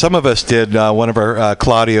 right? Some of us did. One of our,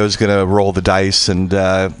 Claudio's going to roll the dice, and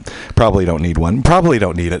probably don't need one. Probably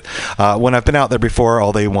don't need it. When I've been out there before,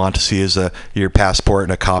 all they want to see is your passport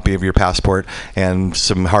and a copy of your passport and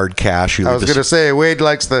some hard cash. I was going to say, Wade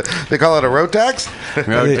likes they call it a road tax?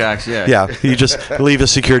 Road tax, yeah. Yeah, you just leave a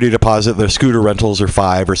security deposit. The scooter rentals are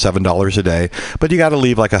 $5 or $7 a day, but you got to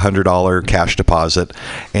leave like $100 cash deposit.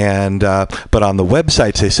 And but on the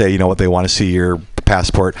website, they say, what they want to see your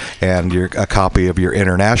passport and a copy of your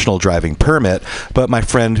international driving permit. But my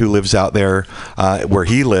friend who lives out there where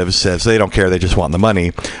he lives says they don't care, they just want the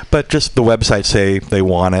money. But just the website say they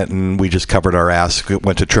want it, and we just covered our ass.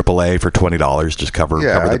 Went to AAA for $20, just cover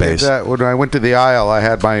the base. Yeah, I did that when I went to the aisle. I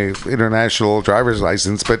had my international driver's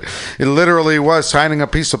license, but it literally was signing a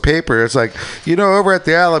piece of paper. It's like, over at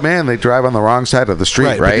the Isle of Man, they drive on the wrong side of the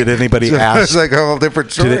street, right? Did anybody ask? It's like a whole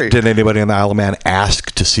different story. Did anybody on the Isle of Man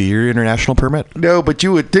ask to see your international permit? No, but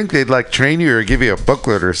you would think they'd train you or give you a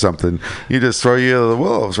booklet or something. You just throw you to the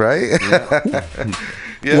wolves, right? Yeah.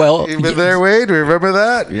 Yeah. Well, you've been there, Wade. Remember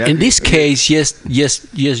that? Yeah. In this case, yes,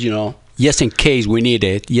 yes, in case we need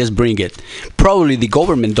it, yes, bring it. Probably the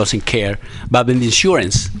government doesn't care, but in the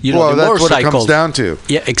insurance, well, the that's what it comes down to.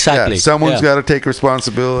 Yeah, exactly. Yeah, someone's got to take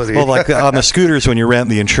responsibility. Well, like on the scooters, when you rent,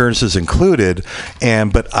 the insurance is included,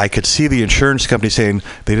 but I could see the insurance company saying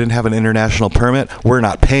they didn't have an international permit, we're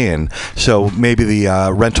not paying. So maybe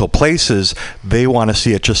the rental places, they want to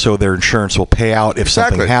see it just so their insurance will pay out if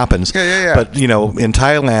something happens. Yeah. But in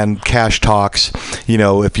Thailand, cash talks.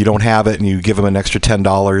 If you don't have it and you give them an extra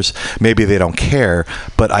 $10, maybe they don't care.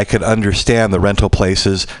 But I could understand the rental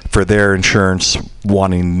places for their insurance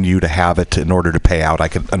wanting you to have it in order to pay out. I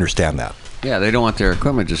could understand that. Yeah, they don't want their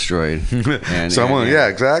equipment destroyed. Yeah,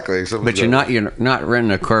 exactly. But you're not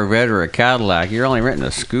renting a Corvette or a Cadillac. You're only renting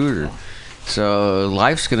a scooter. So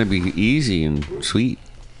life's going to be easy and sweet.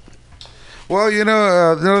 Well,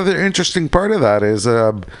 another interesting part of that is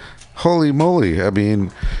holy moly. I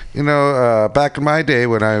mean, back in my day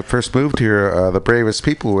when I first moved here, the bravest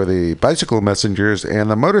people were the bicycle messengers and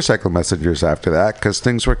the motorcycle messengers after that, because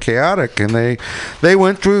things were chaotic, and they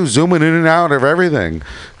went through zooming in and out of everything.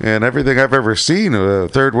 And everything I've ever seen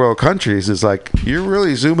of third world countries is like, you're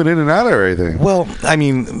really zooming in and out of everything. Well, I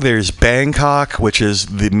mean, there's Bangkok, which is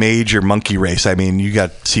the major monkey race. I mean, you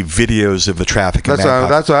got to see videos of the traffic in Bangkok.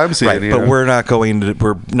 That's what I'm seeing. Right, but we're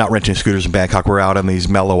not renting scooters in Bangkok. We're out on these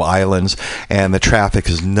mellow islands, and the traffic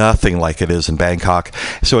is nothing like it is in Bangkok.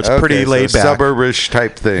 So it's pretty laid back. Suburbish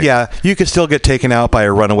type thing. Yeah, you could still get taken out by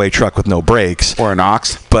a runaway truck with no brakes. Or an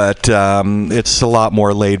ox. But it's a lot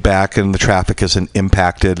more laid back, and the traffic isn't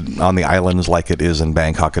impacted on the islands like it is in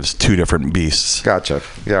Bangkok. It's two different beasts. Gotcha.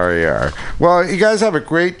 Yeah. Well, you guys have a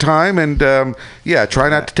great time, and try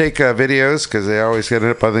not to take videos, because they always get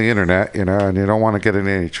it up on the internet, and you don't want to get in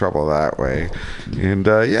any trouble that way. And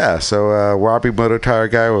so Robbie Moto Tire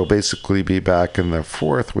Guy will basically be back in the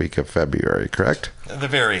 4th week of February, correct? The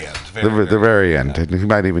very end. The very end. And he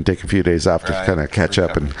might even take a few days off to kind of catch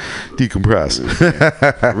up and decompress.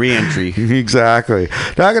 Re-entry. Exactly.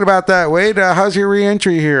 Talking about that, Wade, how's your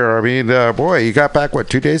re-entry here? I mean, boy, you got back,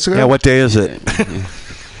 2 days ago? Yeah, what day is it?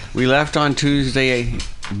 We left on Tuesday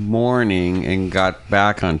morning and got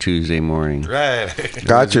back on Tuesday morning. Right.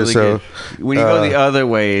 Gotcha. Really so good. When you go the other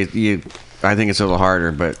way, I think it's a little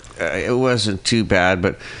harder, but it wasn't too bad.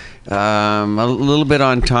 But a little bit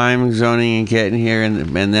on time zoning and getting here,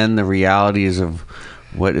 and then the realities of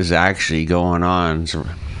what is actually going on. So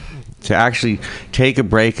to actually take a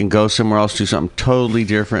break and go somewhere else, do something totally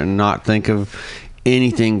different, and not think of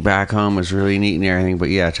anything back home is really neat and everything. But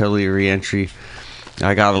yeah, totally a re-entry.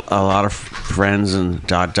 I got a lot of friends and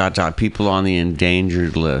people on the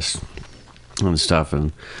endangered list. and stuff,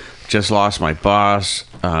 and just lost my boss.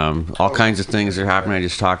 All kinds of things are happening. I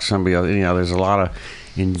just talked to somebody else. There's a lot of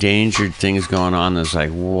endangered things going on. That's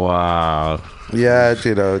like, wow. Yeah,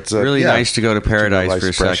 it's really nice to go to paradise for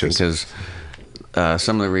a second, because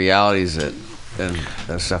some of the realities and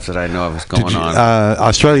the stuff that I know of is going on.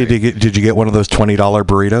 Australia, did you get one of those $20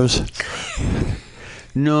 burritos?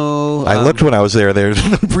 No, I looked when I was there. The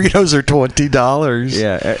burritos are $20.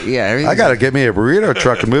 Yeah. I gotta get me a burrito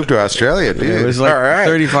truck and move to Australia, dude. It was like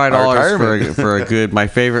 $35 for a good. My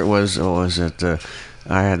favorite was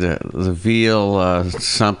I had the veal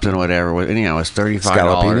something whatever. Anyhow, it was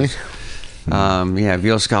 $35.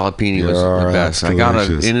 Veal scallopini was the best.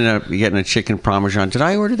 Ended up getting a chicken parmesan. Did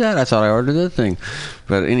I order that? I thought I ordered that thing.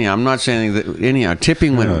 But anyhow, I'm not saying that.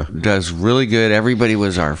 Tipping does really good. Everybody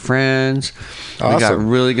was our friends. Awesome. We got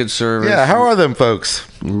really good service. Yeah, how are them folks?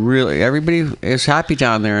 Really, everybody is happy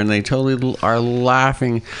down there, and they totally are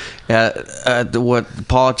laughing at what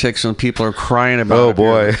politics and people are crying about. Oh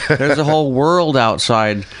boy, there's a whole world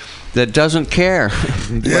outside that doesn't care.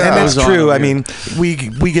 And that's true. I mean,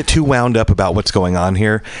 we get too wound up about what's going on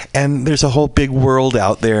here, and there's a whole big world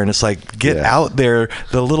out there, and it's like, get out there.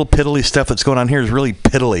 The little piddly stuff that's going on here is really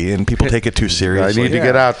piddly, and people take it too seriously. I need to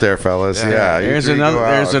get out there, fellas. There's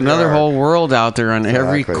another whole world out there on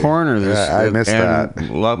every corner. I missed that.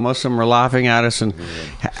 Most of them are laughing at us and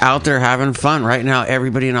out there having fun. Right now,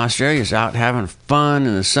 everybody in Australia is out having fun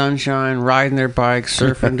in the sunshine, riding their bikes,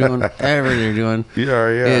 surfing, doing whatever they're doing.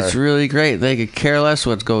 It's really great. They could care less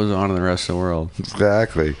what goes on in the rest of the world.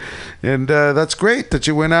 Exactly. And that's great that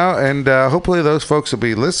you went out, and hopefully those folks will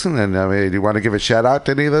be listening. I mean, do you want to give a shout out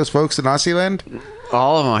to any of those folks in Aussieland?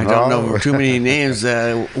 All of them. I don't know too many names.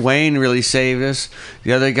 Wayne really saved us.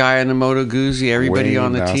 The other guy in the Moto Guzzi, everybody Wayne,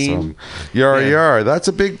 on the team. Yar. That's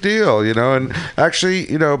a big deal, And actually,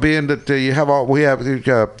 being that we have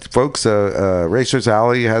folks,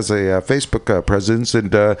 RacersAlley has a Facebook presence,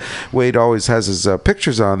 and Wade always has his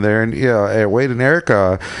pictures on there. And Wade and Eric,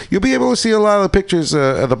 you'll be able to see a lot of the pictures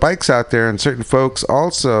of the bikes out there, and certain folks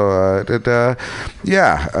also.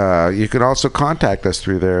 You can also contact us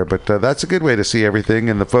through there. But that's a good way to see everything.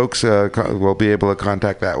 And the folks will be able to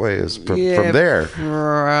contact that way from there.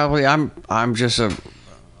 Probably. I'm just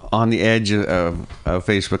on the edge of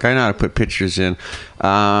Facebook. I know how to put pictures in.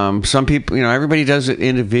 Some people, everybody does it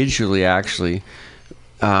individually, actually.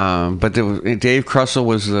 But Dave Crussell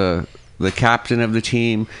was the captain of the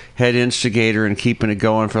team, head instigator, and keeping it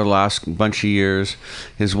going for the last bunch of years.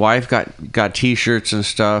 His wife got T-shirts and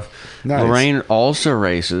stuff. Nice. Lorraine also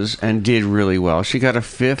races and did really well. She got a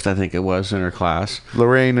 5th, I think it was, in her class.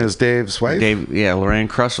 Lorraine is Dave's wife? Lorraine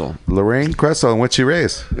Crussell. Lorraine Crussell, and what's she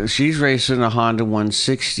race? She's racing a Honda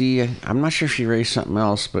 160. I'm not sure if she raced something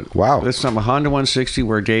else, but wow, it's a Honda 160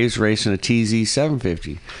 where Dave's racing a TZ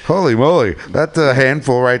 750. Holy moly, that's a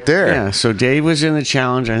handful right there. Yeah, so Dave was in the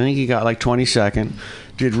challenge. I think he got like 22nd.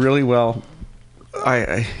 Did really well.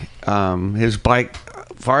 His bike,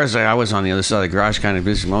 as far as I was on the other side of the garage kind of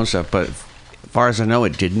busy my own stuff, but as far as I know,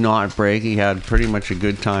 it did not break. He had pretty much a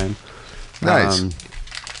good time. Nice.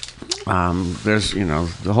 There's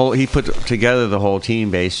the whole, he put together the whole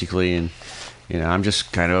team basically, and I'm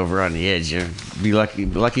just kind of over on the edge. Be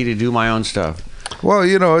lucky to do my own stuff. Well,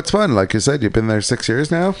 it's fun. Like you said, you've been there 6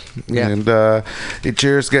 years now. Yeah. And each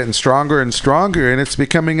year's getting stronger and stronger, and it's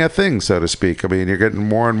becoming a thing, so to speak. I mean, you're getting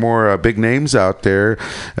more and more big names out there,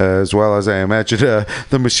 as well as, I imagine,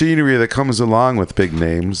 the machinery that comes along with big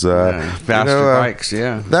names. Faster bikes,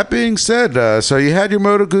 yeah. That being said, so you had your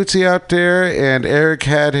Moto Guzzi out there, and Eric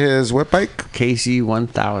had his what bike?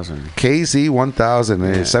 KZ1000.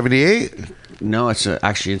 KZ1000. 78? No, it's an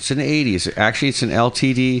 80. It's an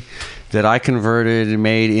LTD that I converted and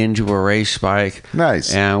made into a race bike.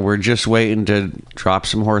 Nice. And we're just waiting to drop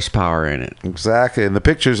some horsepower in it. Exactly. And the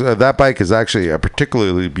pictures of that bike is actually a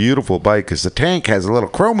particularly beautiful bike because the tank has a little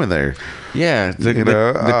chrome in there. Yeah.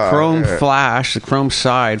 The chrome flash, the chrome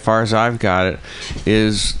side, as far as I've got it,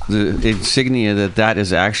 is the insignia that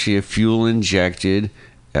is actually a fuel-injected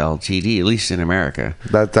LTD, at least in America.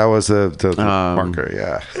 That was the marker,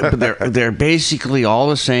 yeah. But they're basically all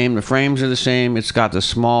the same. The frames are the same. It's got the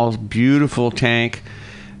small, beautiful tank.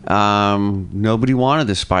 Nobody wanted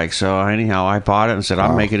this bike, so anyhow, I bought it and said,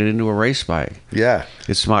 I'm making it into a race bike. Yeah.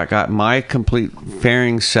 It's got my complete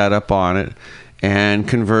fairing setup on it and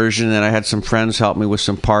conversion, and I had some friends help me with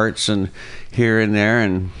some parts and here and there,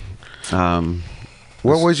 and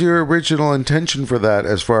what was your original intention for that,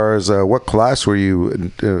 as far as what class were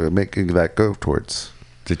you making that go towards?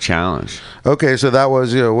 The challenge. Okay, so that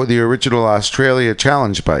was the original Australia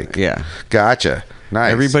challenge bike. Yeah. Gotcha.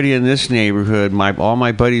 Nice. Everybody in this neighborhood, all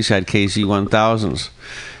my buddies had KZ1000s.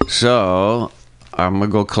 So I'm going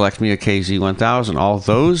to go collect me a KZ1000. All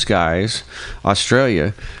those guys,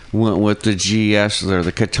 Australia, went with the GS or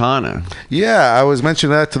the Katana. Yeah, I was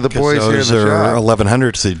mentioning that to the boys here in the shop. Those are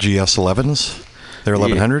 1100s, the GS11s. They're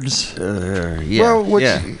 1100s? Well,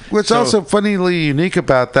 what's also funnily unique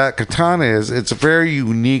about that Katana is it's a very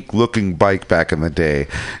unique looking bike back in the day.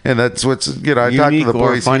 And that's what's, I talked to the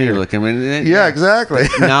boys funny here. looking. Exactly.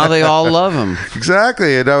 Now they all love them.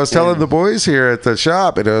 Exactly. And I was telling the boys here at the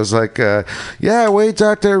shop, and I was like, Wade's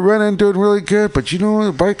out there running, doing really good, but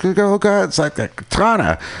the bike, oh God, it's like a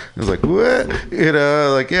Katana. I was like, what?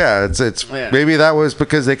 It's maybe that was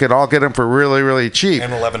because they could all get them for really, really cheap.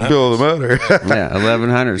 And 1100s. Build the motor. Yeah.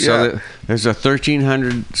 1100. So there's a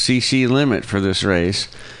 1300 cc limit for this race.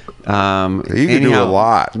 You can do a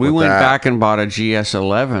lot. We went back and bought a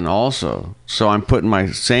GS11 also. So I'm putting my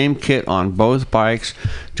same kit on both bikes,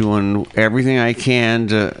 doing everything I can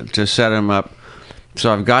to set them up.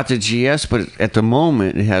 So I've got the GS, but at the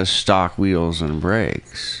moment it has stock wheels and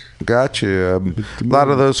brakes. Gotcha. A lot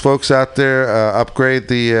of those folks out there upgrade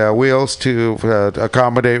the wheels to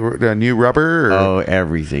accommodate new rubber.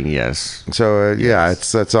 Everything, yes. So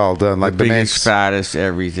that's all done. Like the biggest, fattest,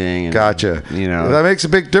 everything. And, gotcha. That makes a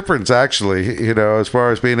big difference, actually. As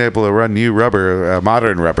far as being able to run new rubber,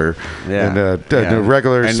 modern rubber, and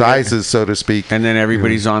regular sizes, so to speak. And then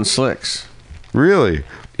everybody's on slicks. Really?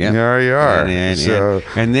 Yeah. There you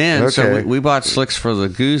are. So we bought slicks for the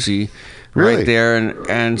Guzzi. Really? Right there,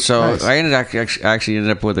 and so Nice. I ended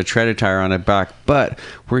up with a treaded tire on the back, but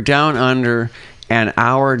we're down under, and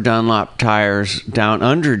our Dunlop tires, down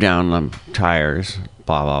under Dunlop tires,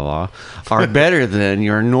 blah blah blah, are better than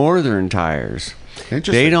your Northern tires.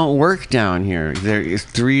 Interesting. They don't work down here. They're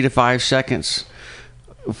 3 to 5 seconds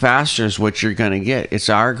faster is what you're going to get. It's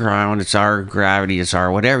our ground, it's our gravity, it's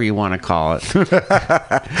our whatever you want to call it.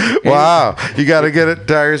 Wow, you got to get it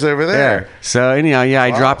tires over there. Yeah. So anyhow,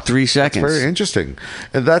 I dropped 3 seconds. That's very interesting,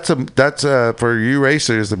 and that's for you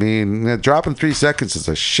racers. I mean, dropping 3 seconds is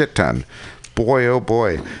a shit ton. Boy, oh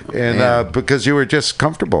boy, and because you were just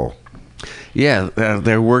comfortable. Yeah,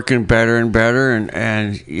 they're working better and better, and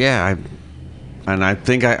I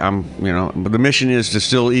think I'm, the mission is to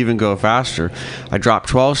still even go faster. I dropped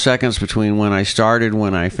 12 seconds between when I started,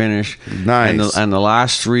 when I finished. Nice. And the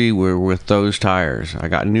last 3 were with those tires. I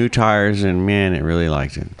got new tires, and man, it really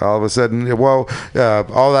liked it. All of a sudden, all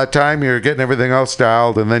that time you're getting everything else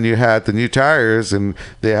dialed, and then you had the new tires, and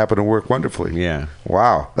they happen to work wonderfully. Yeah.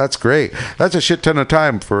 Wow, that's great. That's a shit ton of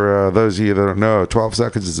time for those of you that don't know. 12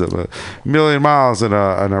 seconds is a million miles on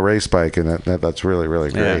a race bike, and that's really,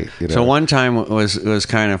 really great. Yeah. So one time it was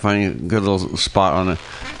kind of funny, good little spot on it.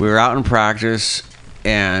 We were out in practice,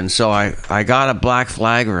 and so I got a black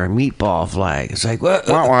flag or a meatball flag. It's like what?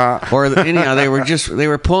 Or anyhow, they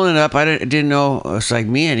were pulling it up. I didn't know. It's like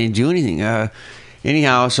me, I didn't do anything.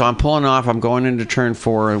 Anyhow, so I'm pulling off. I'm going into turn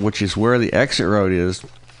 4, which is where the exit road is.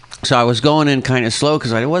 So I was going in kind of slow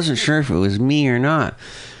because I wasn't sure if it was me or not.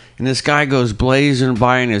 And this guy goes blazing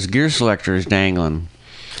by, and his gear selector is dangling.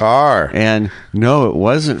 And no, it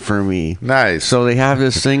wasn't for me. Nice. So they have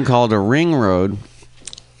this thing called a ring road.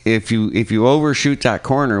 If you overshoot that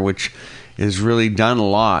corner, which is really done a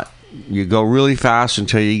lot, you go really fast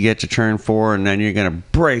until you get to turn 4, and then you're going to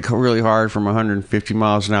brake really hard from 150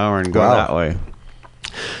 miles an hour and go that way.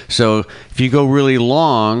 So if you go really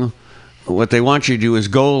long, what they want you to do is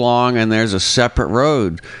go long, and there's a separate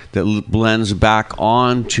road that blends back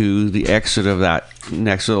onto the exit of that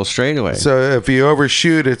next little straightaway. So if you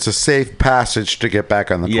overshoot, it's a safe passage to get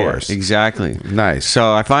back on the course. Exactly. Nice.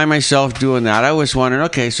 So I find myself doing that. I was wondering,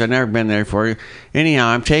 okay, so I've never been there before. Anyhow,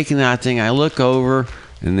 I'm taking that thing. I look over,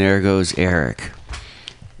 and there goes Eric.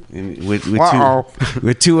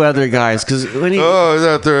 With two other guys, because when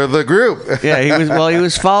the group. Yeah, he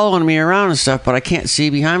was following me around and stuff, but I can't see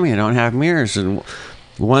behind me. I don't have mirrors, and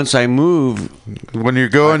once I move, when you're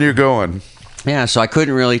going, you're going. Yeah, so I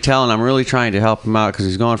couldn't really tell, and I'm really trying to help him out because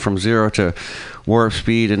he's going from 0 to warp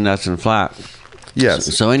speed and nuts and flat.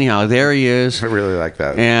 Yes. So anyhow, there he is. I really like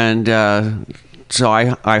that. And so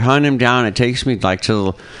I hunt him down. It takes me like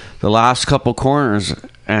to the last couple corners,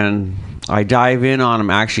 and I dive in on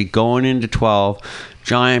him, actually going into 12.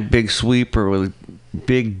 Giant big sweeper with a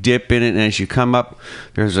big dip in it, and as you come up,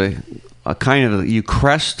 there's a kind of, you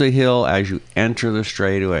crest the hill as you enter the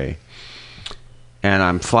straightaway. And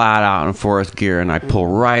I'm flat out in 4th gear, and I pull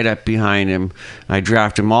right up behind him. I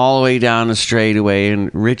draft him all the way down the straightaway,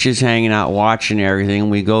 and Rich is hanging out watching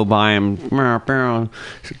everything. We go by him,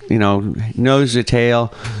 nose to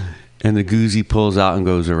tail, and the Guzzi pulls out and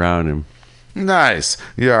goes around him. Nice.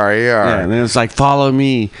 Yeah. Yeah, and then it's like, follow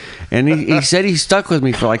me. And he said he stuck with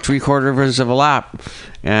me for like 3/4 of a lap.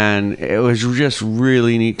 And it was just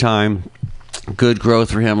really neat time. Good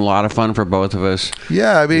growth for him. A lot of fun for both of us.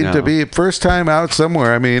 Yeah, I mean, to be first time out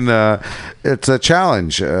somewhere, I mean, it's a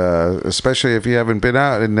challenge, especially if you haven't been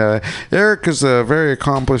out. And Eric is a very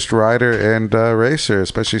accomplished rider and racer,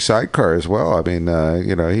 especially sidecar as well. I mean,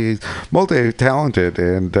 he's multi-talented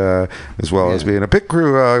and as well as being a pit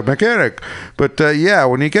crew mechanic. But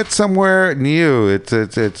when you get somewhere new, it's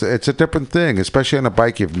a different thing, especially on a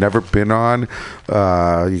bike you've never been on.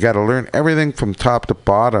 You got to learn everything from top to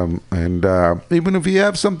bottom, and even if you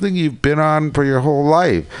have something you've been on for your whole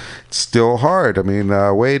life, it's still hard. I mean,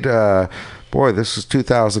 Wade, boy, this was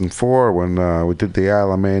 2004 when we did the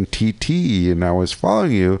Isle of Man TT, and I was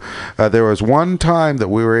following you. There was one time that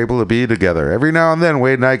we were able to be together. Every now and then,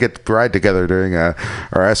 Wade and I get to ride together during our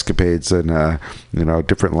escapades in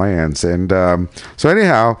different lands. And so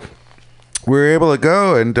anyhow, we were able to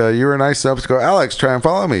go, and you were nice enough to go, Alex, try and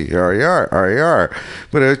follow me. RER.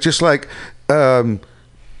 But it was just like,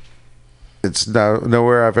 it's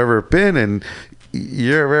nowhere I've ever been, and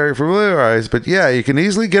you're very familiarized, but yeah, you can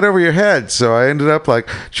easily get over your head. So I ended up like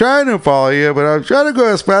trying to follow you, but I'm trying to go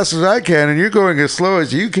as fast as I can, and you're going as slow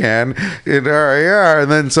as you can in RER,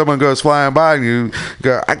 and then someone goes flying by, and you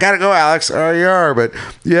go, I gotta go, Alex, RER. But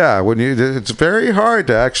yeah, it's very hard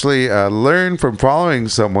to actually learn from following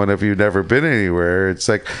someone if you've never been anywhere. It's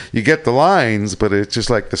like you get the lines, but it's just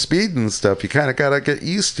like the speed and stuff you kind of gotta get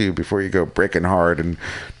used to before you go braking hard and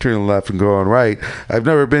turning left and going right. I've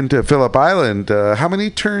never been to Phillip Island. How many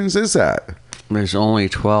turns is that? There's only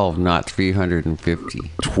 12, not 350.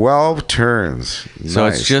 12 turns. So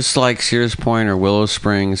Nice. it's just like Sears Point or Willow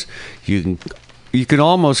Springs. You can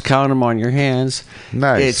almost count them on your hands.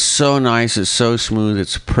 Nice. It's so nice. It's so smooth.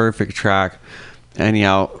 It's a perfect track.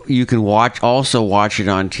 Anyhow, you can also watch it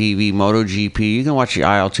on TV, MotoGP. You can watch the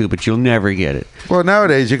Isle too, but you'll never get it. Well,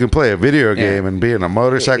 nowadays you can play a video game and be in a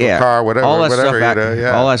motorcycle car, whatever. All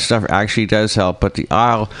that All stuff actually does help. But the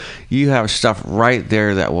Isle, you have stuff right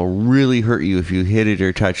there that will really hurt you if you hit it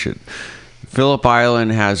or touch it. Phillip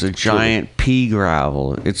Island has a giant pea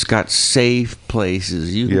gravel. It's got safe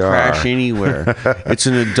places. You can crash anywhere. It's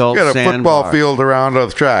an adult got a sandbox. football field around the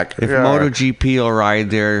track. If MotoGP will ride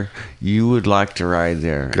there, you would like to ride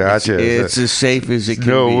there. Gotcha. It's as safe as it can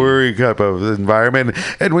be. No worry type of environment.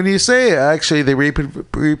 And when you say actually they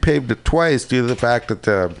repaved it twice due to the fact that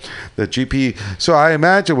the GP. So I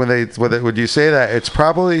imagine when you say that, it's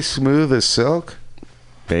probably smooth as silk.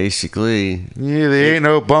 Basically, there ain't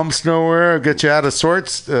no bumps nowhere. Get you out of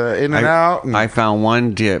sorts, in and out. I found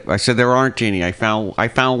one dip. I said there aren't any. I found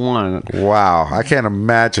one. Wow, I can't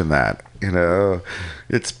imagine that.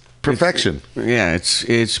 It's perfection.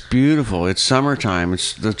 It's beautiful. It's summertime.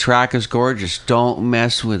 The track is gorgeous. Don't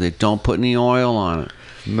mess with it. Don't put any oil on it.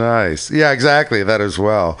 Nice. Yeah, exactly. That as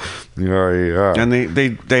well. Yeah. And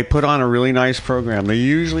they put on a really nice program. They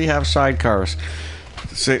usually have sidecars.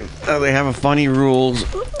 So, they have a funny rules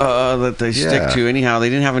that they stick to. Anyhow, they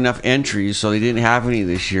didn't have enough entries, so they didn't have any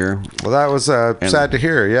this year. Well, that was sad to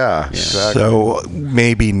hear. Yeah. Exactly. So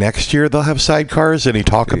maybe next year they'll have sidecars. Any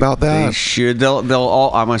talk about that? They should. I'm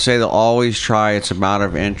gonna say they'll always try. It's a matter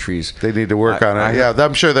of entries. They need to work on it. Yeah,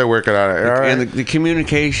 I'm sure they're working on it. All right. And the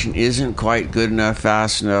communication isn't quite good enough,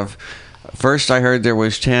 fast enough. First, I heard there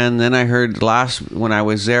was 10. Then I heard when I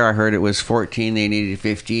was there, I heard it was 14. They needed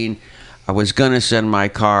 15. I was going to send my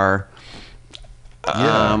car.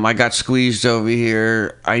 I got squeezed over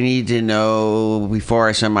here. I need to know before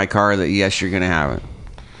I send my car that, yes, you're going to have it.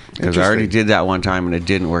 Because I already did that one time and it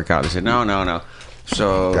didn't work out. They said, no.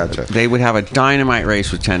 So they would have a dynamite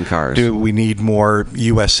race with 10 cars. Do we need more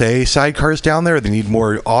USA sidecars down there? Or they need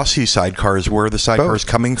more Aussie sidecars? Where are the sidecars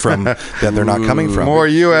coming from that they're not coming from? More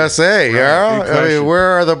USA, yeah? I mean,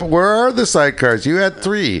 where are the sidecars? You had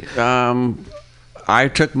 3. I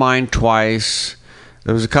took mine twice.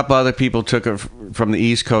 There was a couple other people took it from the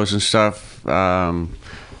East Coast and stuff. The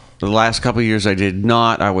last couple of years I did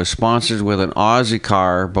not. I was sponsored with an Aussie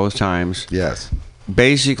car both times. Yes.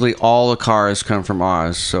 Basically, all the cars come from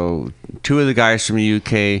Oz. So 2 of the guys from the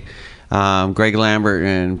UK, Greg Lambert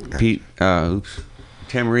and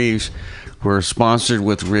Tim Reeves, were sponsored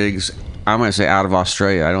with rigs. I'm going to say out of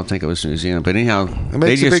Australia. I don't think it was New Zealand. But anyhow,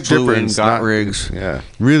 they just flew in, got rigs. Yeah.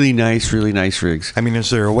 Really nice rigs. I mean,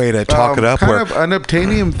 is there a way to talk it up? Kind of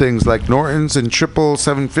unobtainium things like Norton's and triple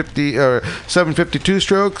 750 or 752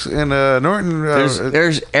 strokes and Norton.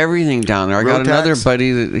 There's everything down there. I got another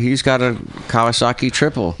buddy that he's got a Kawasaki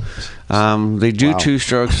triple. They do 2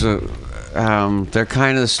 strokes. They're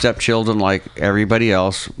kind of the stepchildren like everybody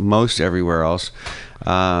else, most everywhere else.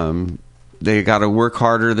 they got to work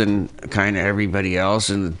harder than kind of everybody else,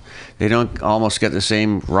 and they don't almost get the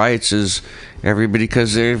same rights as everybody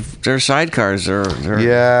because they're sidecars.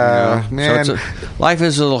 Man. So life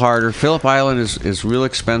is a little harder. Phillip Island is real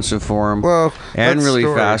expensive for them, and really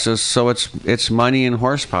fast. So it's money and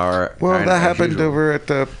horsepower. Well, that happened over at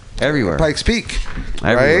the everywhere. Pikes Peak,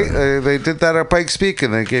 right? They did that at Pikes Peak,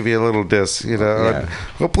 and they gave you a little disc, And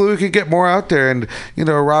hopefully we can get more out there. And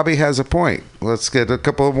Robbie has a point. Let's get a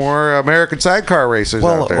couple more American sidecar racers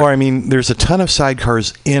out there. Or there's a ton of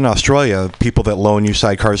sidecars in Australia. People that loan you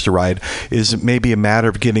sidecars to ride. Is maybe a matter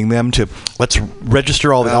of getting them to let's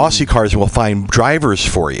register all the Aussie cars, and we'll find drivers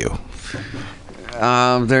for you.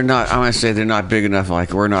 They're not. I'm gonna say they're not big enough.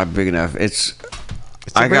 Like we're not big enough.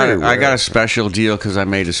 I got a special deal because I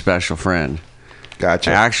made a special friend.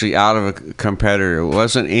 Gotcha. Actually, out of a competitor. It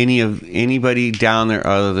wasn't anybody down there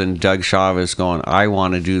other than Doug Chavez going, I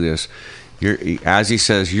want to do this. As he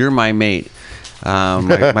says, you're my mate.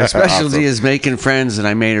 My specialty is making friends, and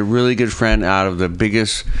I made a really good friend out of the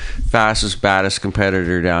biggest, fastest, baddest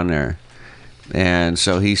competitor down there. And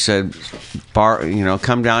so he said,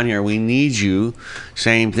 come down here. We need you,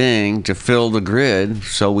 same thing, to fill the grid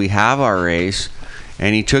so we have our race.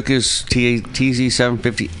 And he took his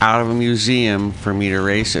TZ750 out of a museum for me to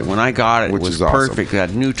race it. When I got it, it was perfect. It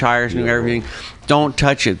had new tires, new everything. Don't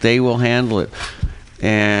touch it. They will handle it.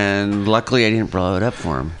 And luckily, I didn't blow it up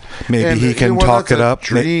for him. Maybe he can talk it up.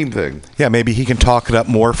 Dream thing. Yeah, maybe he can talk it up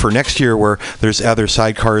more for next year, where there's other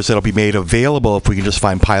sidecars that'll be made available if we can just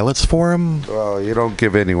find pilots for him. Well, you don't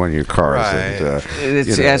give anyone your cars. Right. And,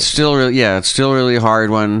 it's still really a hard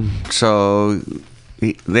one. So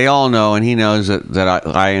they all know, and he knows that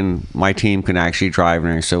I and my team can actually drive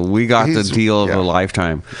there. So we got the deal of a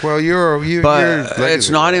lifetime. Well, but it's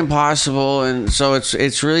not impossible, and so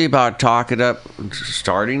it's really about talk it up.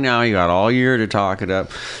 Starting now, you got all year to talk it up.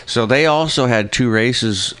 So they also had 2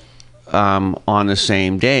 races on the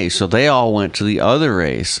same day. So they all went to the other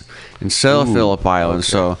race instead of Phillip Island. Okay.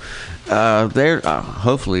 So they're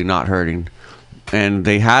hopefully not hurting. And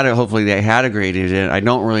hopefully they had a great event. I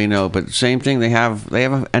don't really know, but same thing. They have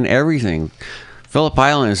an everything. Phillip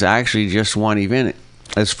Island is actually just one event.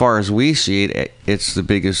 As far as we see it, it's the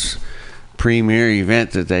biggest premier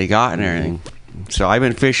event that they got and everything. So I've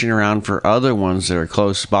been fishing around for other ones that are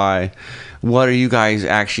close by. What are you guys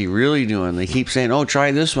actually really doing? They keep saying, "Oh,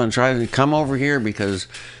 try this one. Come over here because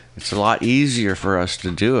it's a lot easier for us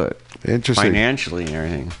to do it." Interesting. Financially and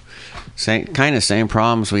everything. Same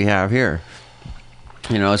problems we have here.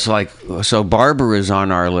 It's like, so Barber is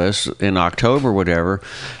on our list in October, whatever.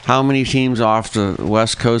 How many teams off the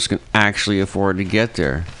West Coast can actually afford to get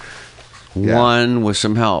there? Yeah. One with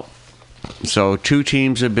some help. So 2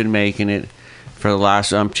 teams have been making it for the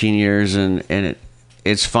last umpteen years, and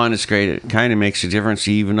it's fun. It's great. It kind of makes a difference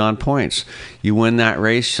even on points. You win that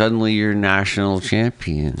race, suddenly you're national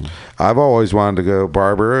champion. I've always wanted to go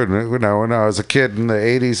Barber, and when I was a kid in the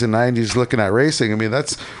 80s and 90s looking at racing,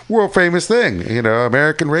 that's world famous thing,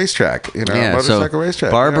 American racetrack, motorcycle racetrack.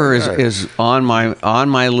 Barber is on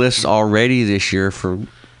my list already this year for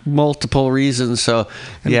multiple reasons. So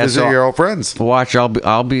visit your old friends. Watch,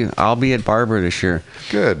 I'll be at Barber this year.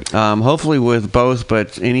 Good. Hopefully with both,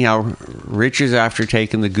 but anyhow, Rich is after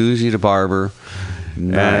taking the Goozy to Barber.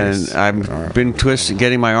 Nice. And I've been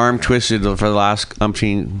getting my arm twisted for the last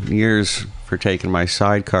umpteen years for taking my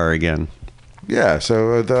sidecar again. Yeah,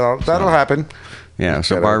 so that'll happen. Yeah,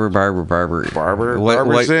 so Barber. Barber's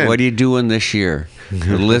in. What are you doing this year?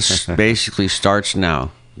 The list basically starts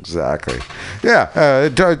now. Exactly. Yeah.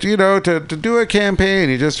 To do a campaign,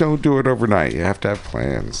 you just don't do it overnight. You have to have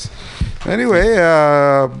plans. Anyway,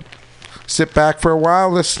 sit back for a while,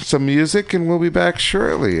 listen to some music, and we'll be back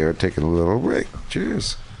shortly. We're taking a little break.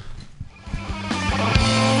 Cheers.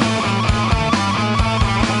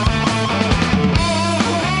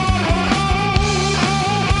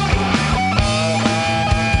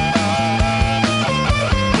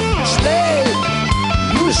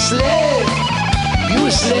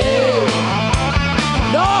 Slave.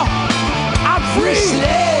 No, I'm free.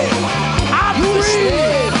 Slave. I'm free.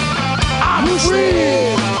 I'm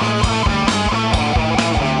free.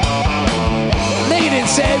 Nigga didn't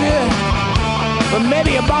save you, but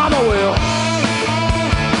maybe Obama will.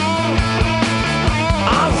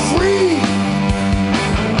 I'm free.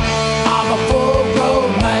 I'm a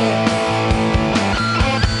full-grown man.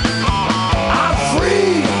 I'm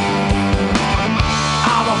free.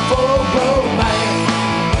 I'm a full-grown man.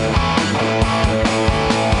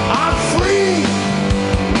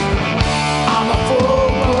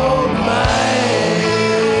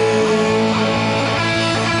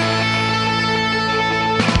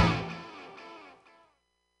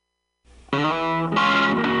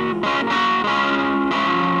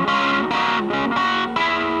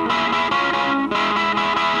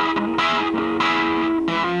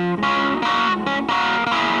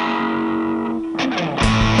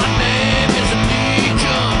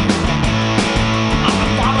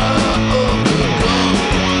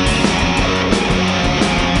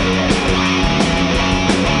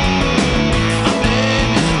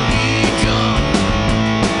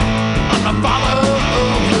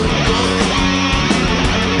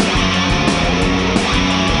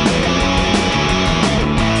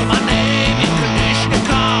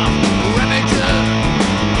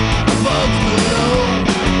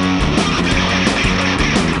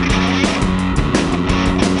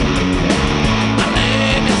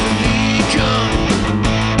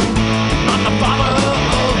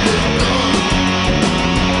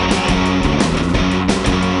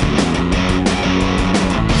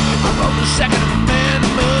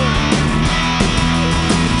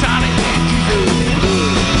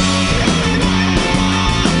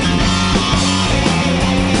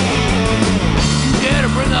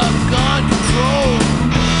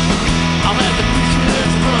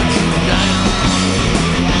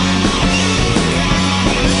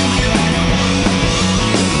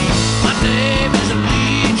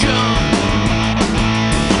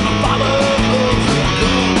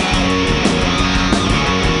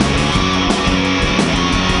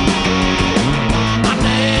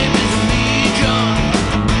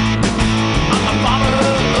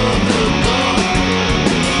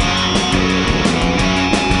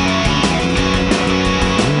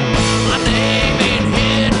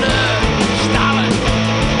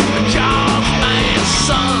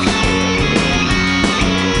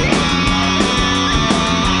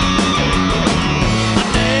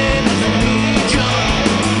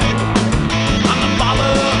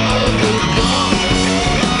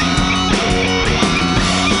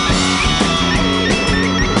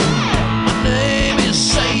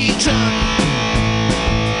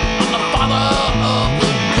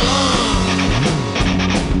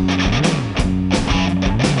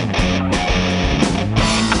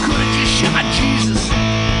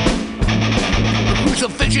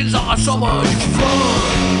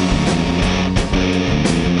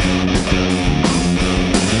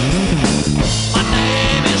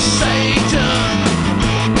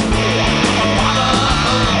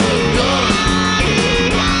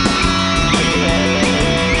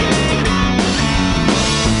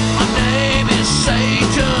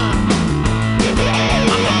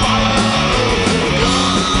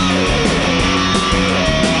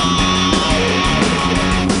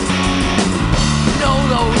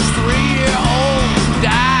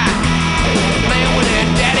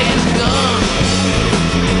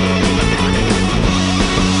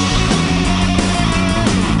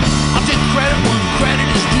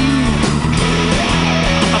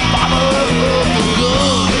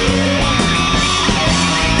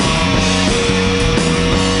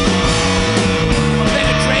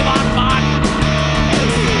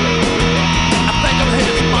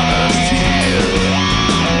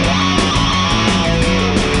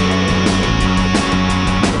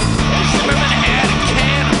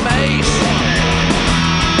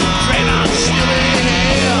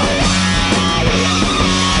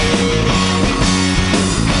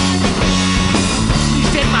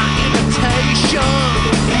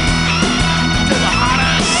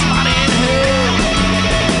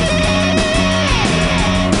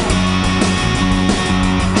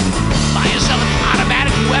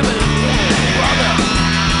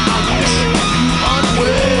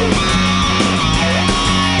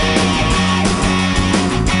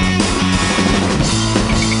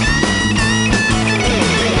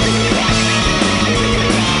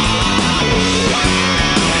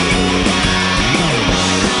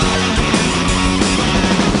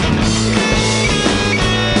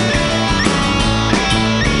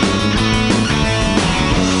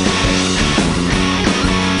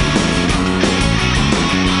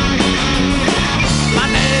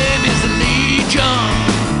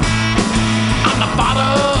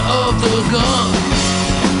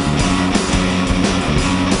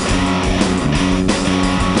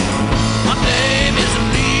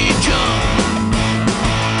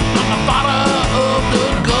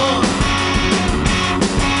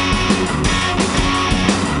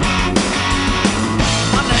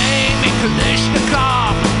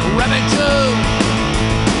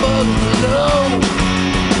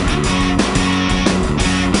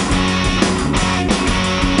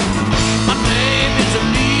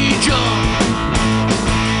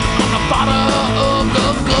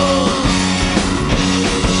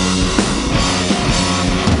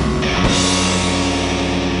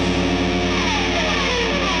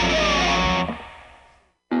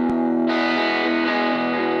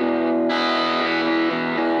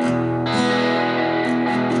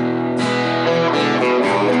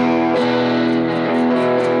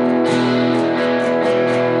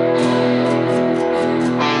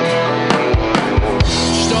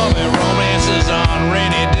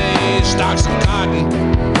 stalks of cotton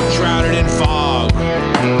shrouded in fog.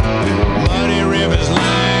 Muddy rivers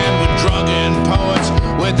lined with drunken poets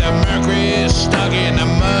with the mercury stuck in the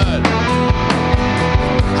mud.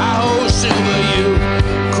 Hi-ho, silver you,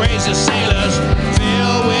 crazy sailors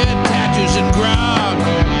filled with tattoos and grog,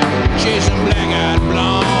 chasing black-eyed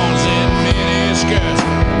blondes in mini skirts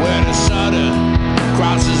where the sun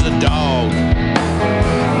crosses the dog.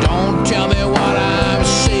 Don't tell me what I'm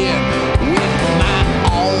seeing with my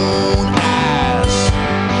own eyes.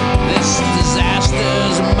 This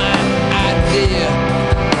disaster's my idea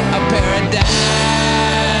of paradise.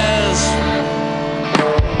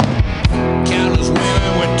 Countless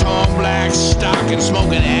women with torn black stockings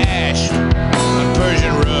smoking ash on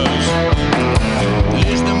Persian rugs.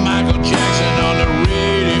 Listen to Michael Jackson on the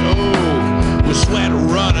radio with sweat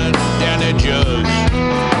running down their jugs.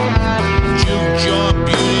 Juke joint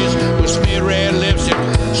beauties with smeared red lipstick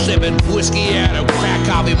sipping whiskey out of crack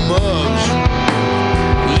coffee mugs.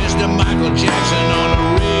 Listen to Michael Jackson on the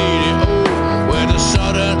radio where the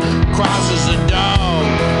Southern crosses the dog.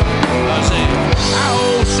 I say,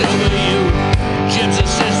 oh, silver you, gypsy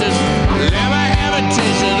sisters, never have a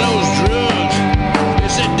taste of those drugs. They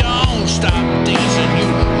said, don't stop dancing, you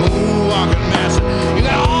moonwalking master. You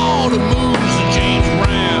got all the moves of James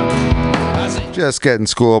Brown. I say, Just getting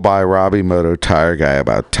schooled by Robbie Moto Tire Guy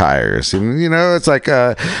about tires. And, you know, it's like,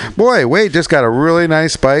 boy, Wade just got a really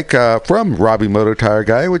nice bike from Robbie Moto Tire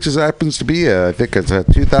Guy, which happens to be, I think it's a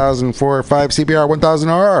 2004 or 5 CBR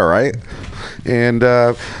 1000RR, right? And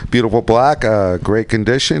beautiful black, great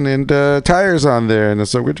condition, and tires on there. And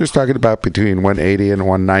so we're just talking about between 180 and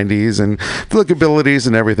 190s and flickabilities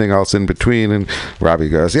and everything else in between. And Robbie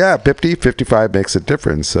goes, yeah, 50, 55 makes a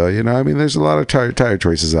difference. So, you know, I mean, there's a lot of tire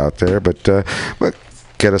choices out there, but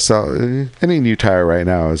get us out. Any new tire right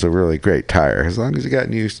now is a really great tire. As long as you got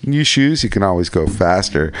new shoes, you can always go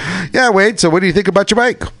faster. Yeah, Wade, so what do you think about your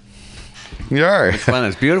bike? Yeah, It's fun.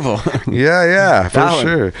 It's beautiful. yeah, for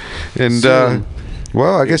sure. And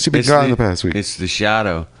well, I guess you've been gone the past week. It's the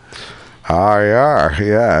Shadow. RR,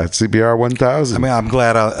 yeah, it's CBR 1000. I mean, I'm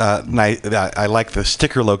glad. I like the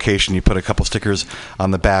sticker location. You put a couple stickers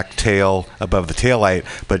on the back tail above the tail light,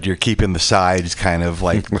 but you're keeping the sides kind of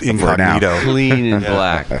like incognito, clean and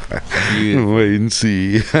black. Wait and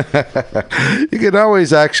see. You can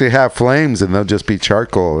always actually have flames, and they'll just be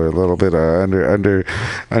charcoal or a little bit under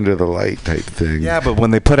the light type thing. Yeah, but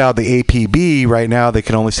when they put out the APB right now, they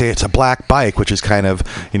can only say it's a black bike, which is kind of,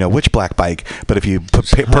 you know, which black bike. But if you put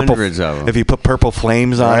hundreds of them. If you put purple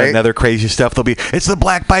flames on it and other crazy stuff, they'll be, it's the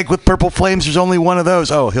black bike with purple flames. There's only one of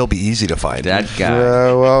those. Oh, he'll be easy to find. That guy.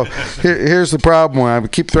 Well, here's the problem. When I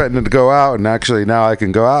keep threatening to go out, and actually now I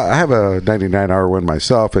can go out. I have a 99R one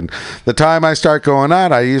myself, and the time I start going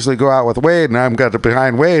out, I usually go out with Wade, and I'm got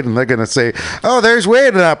behind Wade, and they're going to say, oh, there's Wade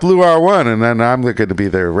in that blue R1, and then I'm going to be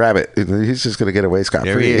their rabbit. He's just going to get away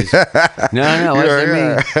scot-free. There he is. No, wasn't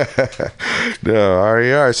me. No,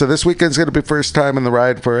 RER. So this weekend's going to be first time in the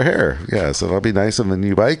ride for a hair. Yeah, so that'll be nice on the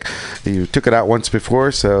new bike. You took it out once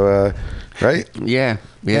before, so right? Yeah.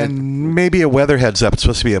 And maybe a weather heads up. It's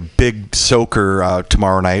supposed to be a big soaker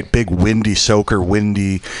tomorrow night. Big windy soaker.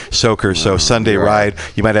 So Sunday ride,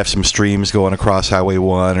 you might have some streams going across Highway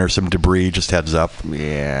 1 or some debris. Just heads up.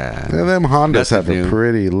 Yeah. And them Hondas have a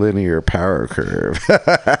pretty linear power curve.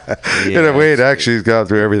 In a way, it actually has gone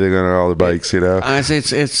through everything on all the bikes, you know. I say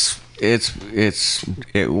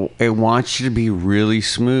it wants you to be really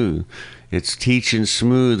smooth. It's teaching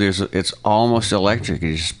smooth. It's almost electric.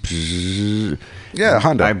 It's just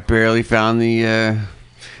Honda. I barely found the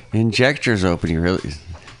injectors open. It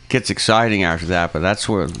gets exciting after that, but that's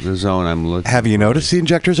where the zone I'm looking. Have you noticed the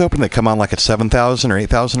injectors open? They come on like at 7,000 or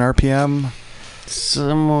 8,000 RPM.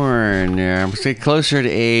 Somewhere in there. I'm say closer to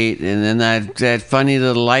 8, and then that funny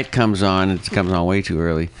little light comes on. It comes on way too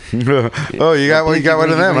early. Oh, you got one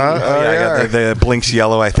of them, huh? I got the blinks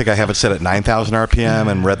yellow. I think I have it set at 9,000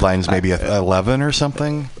 RPM, and red line's maybe 11 or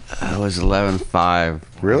something. It was 11.5.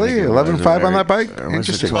 Really? 11.5 on that bike?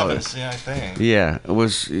 Interesting. Yeah, I think. Yeah, it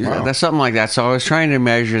was. Wow. That's something like that. So I was trying to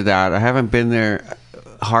measure that. I haven't been there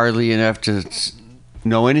hardly enough to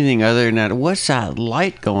know anything other than that. What's that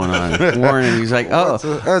light going on? Warren, he's like, it's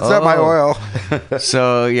not my oil.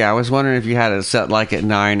 So yeah, I was wondering if you had it set like at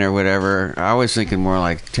 9 or whatever. I was thinking more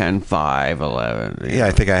like 10, 5, 11. Yeah,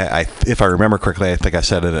 I think I if I remember correctly, I think I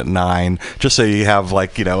set it at 9, just so you have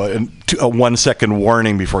like, you know, a 1 second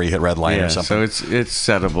warning before you hit red line or something. So it's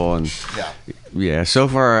settable, and yeah. So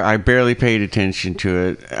far, I barely paid attention to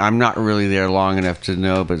it. I'm not really there long enough to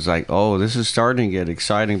know, but it's like, oh, this is starting to get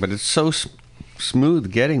exciting, but it's so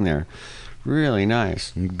smooth getting there. really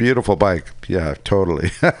nice. Beautiful bike. Yeah,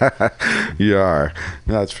 totally. You are.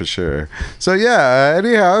 That's for sure. So, yeah,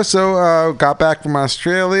 anyhow, got back from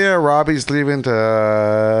Australia. Robbie's leaving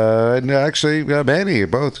to, and actually, Manny,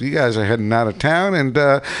 both you guys are heading out of town.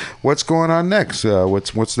 And what's going on next?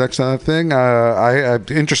 What's next on the thing? I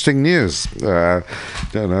interesting news. Don't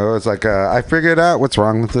know. It's like I figured out what's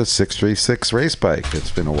wrong with the 636 race bike.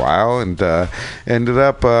 It's been a while, and ended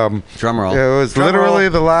up. Drum roll. It was literally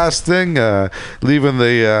the last thing leaving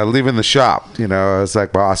the shop. You know, it's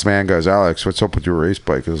like boss man goes, Alex, what's up with your race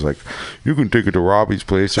bike? I was like, you can take it to Robbie's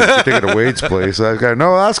place or you can take it to Wade's place. I go,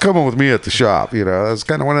 no, that's coming with me at the shop. You know, that's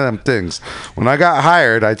kind of one of them things. When I got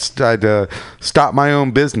hired, I'd stop my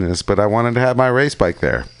own business, but I wanted to have my race bike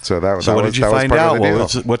there. So what did you find out?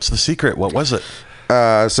 What's the secret? What was it?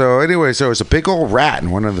 So anyway, so it was a big old rat in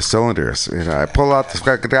one of the cylinders. You know, I pull out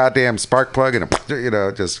the goddamn spark plug and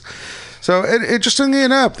just. So interestingly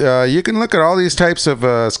enough, you can look at all these types of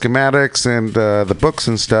schematics and the books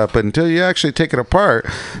and stuff, but until you actually take it apart,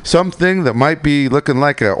 something that might be looking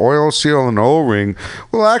like an oil seal and O-ring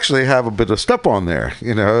will actually have a bit of stuff on there.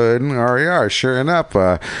 You know, and RER, sure enough,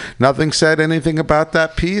 nothing said anything about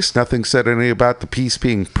that piece. Nothing said anything about the piece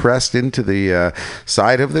being pressed into the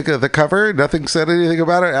side of the cover. Nothing said anything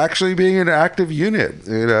about it actually being an active unit.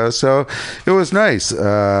 You know, so it was nice.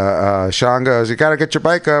 Sean goes, you got to get your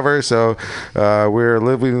bike over. So we're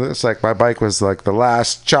living. It's like my bike was like the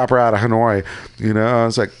last chopper out of Hanoi. You know,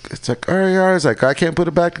 it's like RER. It's like I can't put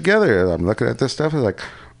it back together. I'm looking at this stuff. It's like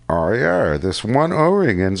RER. This one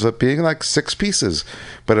O-ring ends up being like 6 pieces,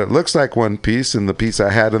 but it looks like one piece, and the piece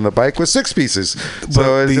I had in the bike was 6 pieces.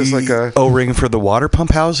 So it's just like a O-ring for the water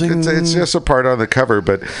pump housing. It's just a part on the cover,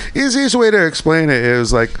 but easiest way to explain it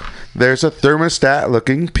is like there's a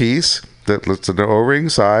thermostat-looking piece that's an O-ring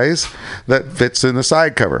size that fits in the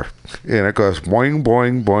side cover, and it goes boing,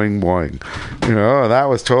 boing, boing, boing. You know, that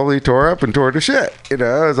was totally tore up and tore to shit. You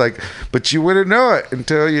know, it's like, but you wouldn't know it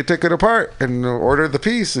until you took it apart and ordered the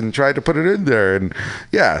piece and tried to put it in there. And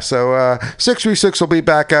yeah, so 636 will be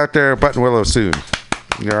back out there at Button Willow soon.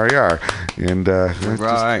 RER. And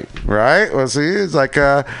right. Well, see, it's like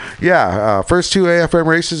first 2 AFM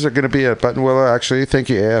races are going to be at Button Willow. Actually, thank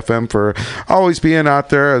you AFM for always being out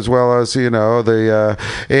there, as well as the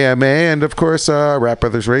AMA and of course Rat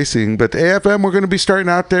Brothers Racing. But AFM, we're going to be starting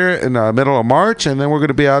out there in the middle of March, and then we're going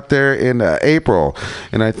to be out there in April.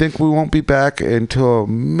 And I think we won't be back until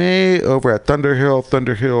May over at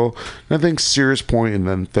Thunderhill, I think Sears Point, and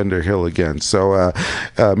then Thunderhill again. So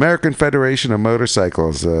American Federation of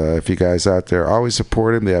Motorcycles. If you guys out there, always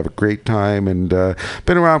support them. They have a great time, and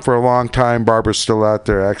been around for a long time. Barbara's still out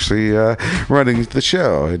there actually running the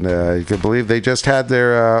show, and you can believe they just had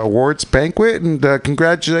their awards banquet, and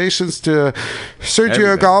congratulations to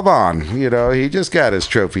Sergio Galvan. You know, he just got his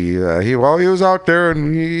trophy. He was out there,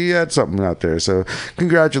 and he had something out there, so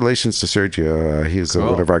congratulations to Sergio. He was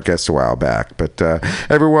one of our guests a while back, but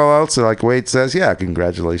everywhere else, like Wade says, yeah,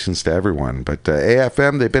 congratulations to everyone. But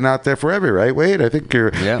AFM, they've been out there forever, right, Wade? I think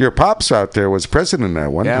your pops out there was president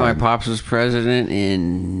at one time. Yeah, my pops was president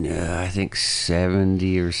in I think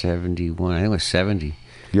 70 or 71. I think it was 70.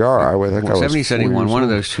 Yeah, I think I was 70, 71, one of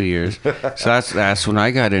those 2 years. So that's when I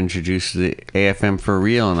got introduced to the AFM for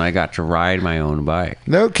real, and I got to ride my own bike.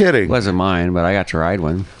 No kidding. It wasn't mine, but I got to ride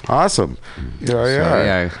one. Awesome.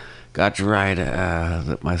 Yeah, I got to ride.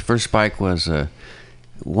 My first bike was a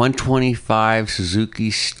 125 Suzuki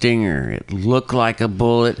Stinger. It looked like a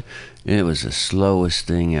bullet. It was the slowest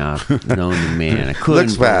thing out known to man. I couldn't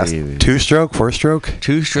Looks fast. believe it. 2-stroke, 4-stroke?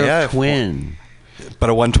 2-stroke twin. But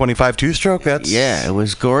a 125 2-stroke? Yeah, it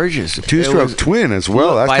was gorgeous. 2-stroke twin as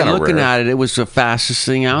well. That's kind of rare. By looking at it, it was the fastest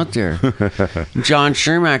thing out there. John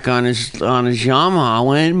Shermack on his Yamaha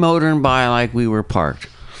went motoring by like we were parked.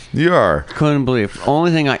 You are. Couldn't believe it. The only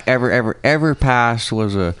thing I ever passed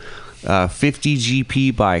was a 50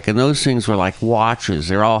 GP bike, and those things were like watches.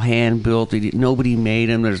 They're all hand built. Nobody made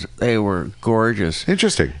them. They were gorgeous.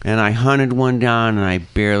 Interesting. And I hunted one down, and I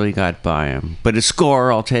barely got by him. But a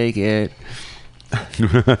score, I'll take it.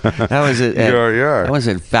 That was it. That was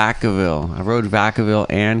at Vacaville. I rode Vacaville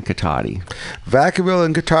and Katati. Vacaville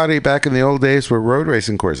and Katati back in the old days were road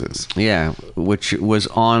racing courses. Yeah, which was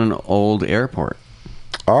on an old airport.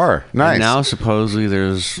 Nice. And now supposedly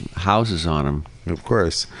there's houses on them. Of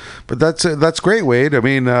course, but that's great, Wade. I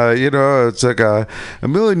mean, it's like a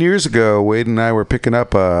million years ago, Wade and I were picking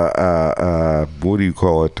up a what do you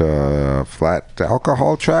call it? Flat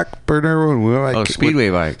alcohol track burner. And we were like, speedway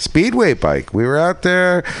bike. Speedway bike. We were out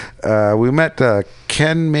there. We met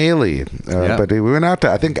Ken Maley, but we went out to,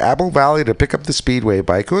 I think, Apple Valley to pick up the speedway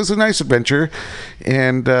bike. It was a nice adventure,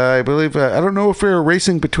 and I believe I don't know if we were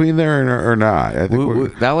racing between there or not. I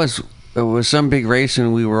think it was some big race,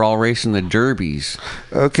 and we were all racing the derbies.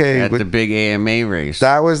 Okay, at the big AMA race.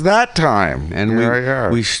 That was that time,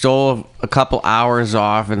 and we stole a couple hours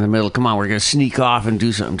off in the middle. Come on, we're gonna sneak off and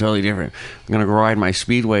do something totally different. I'm gonna go ride my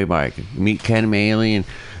speedway bike, meet Ken Maley,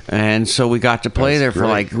 and so we got to play there for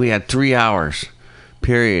we had 3 hours,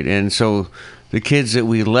 period. And so the kids that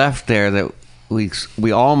we left there that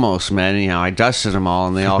we almost met. Anyhow, I dusted them all,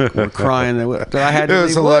 and they all were crying. That I had to leave. It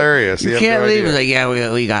was hilarious. You can't leave. It's like, yeah,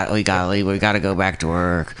 we got to leave. We got to go back to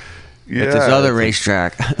work at this other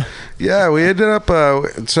racetrack. Yeah, we ended up.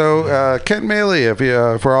 Ken Maley, if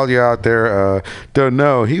you, for all you out there don't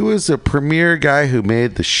know, he was the premier guy who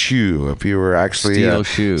made the shoe. If you were actually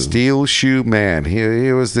steel shoe man,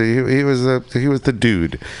 he was the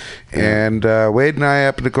dude. And Wade and I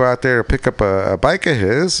happened to go out there to pick up a bike of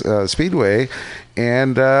his, Speedway,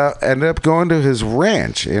 and ended up going to his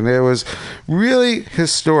ranch. And it was really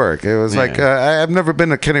historic. It was like, I've never been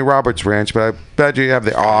to Kenny Roberts' ranch, but I bet you have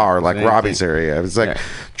the or like Robbie's area. It was like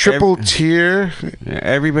triple tier.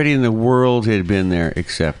 Everybody in the world had been there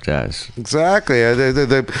except us. Exactly.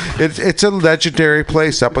 It's a legendary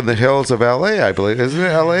place up in the hills of L.A., I believe. Isn't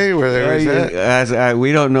it L.A. where there was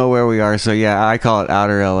we don't know where we are, so I call it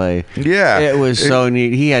Outer L.A. Yeah. It was so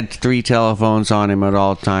neat. He had 3 telephones on him at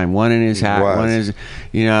all time. One in his hat, one in his,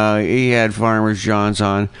 he had Farmer's John's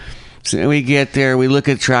on. So we get there, we look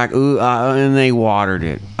at the track, and they watered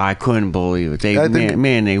it. I couldn't believe it. They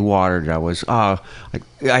watered it. I was,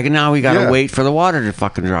 now we got to wait for the water to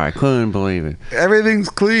fucking dry. I couldn't believe it. Everything's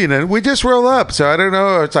clean, and we just roll up. So I don't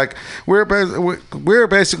know. It's like we're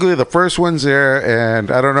basically the first ones there, and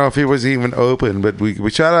I don't know if he was even open, but we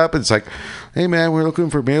shot up, and it's like, hey man, we're looking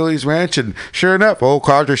for Maley's Ranch, and sure enough, old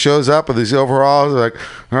Carter shows up with his overalls, like,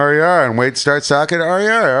 here you are, and Wade starts talking, here you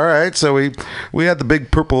are, all right. So we had the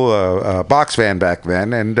big purple box van back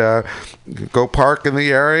then, and go park in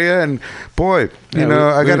the area, and boy,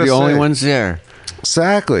 I got to say, the only ones there.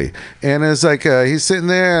 Exactly. And it's like he's sitting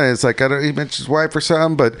there, and it's like, he mentions his wife or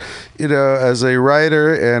something, but as a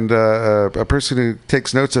writer and a person who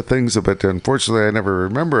takes notes of things, but unfortunately I never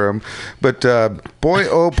remember them, but boy,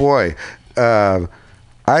 oh boy,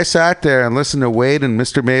 I sat there and listened to Wade and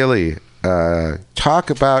Mr. Maley talk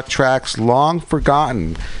about tracks long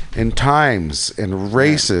forgotten and times and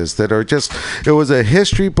races that are just, it was a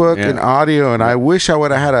history book in audio, and I wish I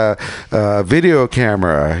would have had a video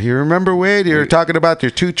camera. You remember, Wade? You were talking about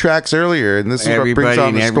your 2 tracks earlier, and this is what brings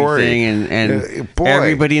on the story. And boy,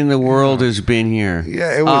 everybody in the world has been here.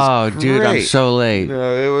 Yeah, it was great. Dude, I'm so late.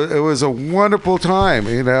 It was a wonderful time,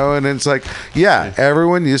 and it's like,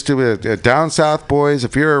 everyone used to be down south boys.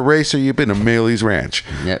 If you're a racer, you've been to Maley's Ranch.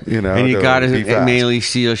 Yep. And you got a Maley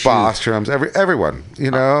Seal shoe. Bostrom's, everyone,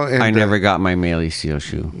 And, I never got my Maley Seal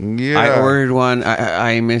shoe. Yeah. I ordered one.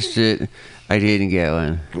 I missed it. I didn't get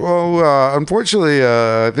one. Well, unfortunately,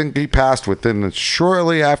 I think he passed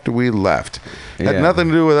shortly after we left. Had nothing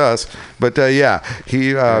to do with us, but he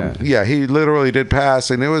literally did pass,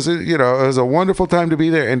 and it was a wonderful time to be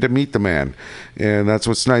there and to meet the man, and that's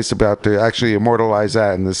what's nice about to actually immortalize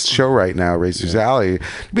that in this show right now, Racers Alley,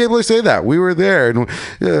 to be able to say that we were there. And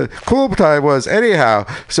cool time was anyhow.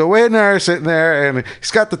 So Wade and I are sitting there, and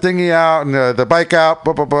he's got the thingy out and the bike out.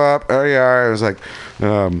 There you are. It was like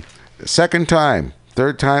second time.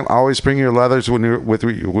 Third time, always bring your leathers when you're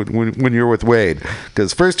with Wade.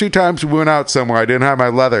 Because first 2 times we went out somewhere, I didn't have my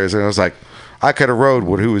leathers, and I was like, I could have rode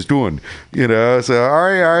what he was doing, So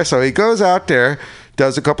RAR, so he goes out there,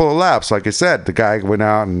 does a couple of laps. Like I said, the guy went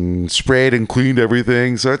out and sprayed and cleaned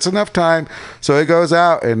everything, so it's enough time. So he goes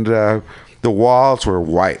out, and the walls were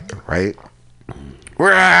white, right?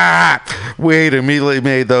 Wade immediately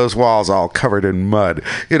made those walls all covered in mud.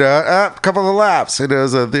 A couple of laps. It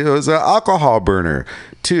was an alcohol burner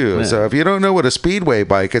too. Yeah. So if you don't know what a speedway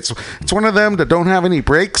bike, it's one of them that don't have any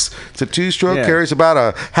brakes. It's a 2-stroke, carries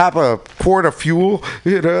about half a quart of fuel.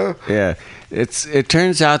 Yeah, it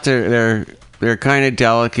turns out they're kind of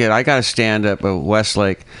delicate. I got to stand up at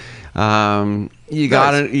Westlake. You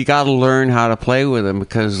gotta learn how to play with them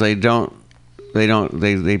because they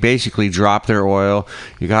basically drop their oil.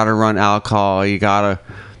 You got to run alcohol. You got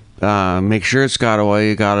to make sure it's got oil.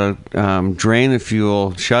 You got to drain the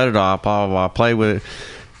fuel, shut it off, blah, blah, blah, play with it.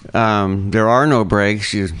 There are no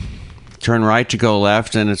brakes. You turn right to go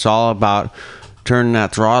left, and it's all about turning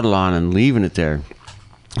that throttle on and leaving it there.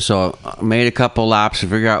 So I made a couple laps to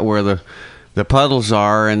figure out where the puddles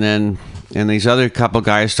are, and these other couple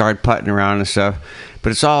guys started putting around and stuff.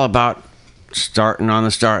 But it's all about starting on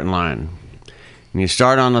the starting line. And you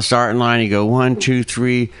start on the starting line, you go 1, 2,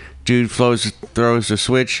 3, dude throws the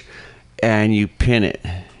switch, and you pin it.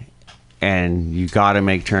 And you got to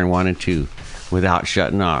make turn 1 and 2 without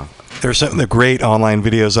shutting off. There's some great online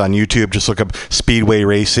videos on YouTube. Just look up speedway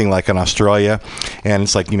racing, like in Australia, and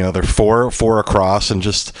it's like, they're four across, and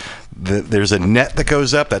just there's a net that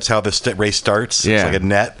goes up. That's how the race starts. Yeah. It's like a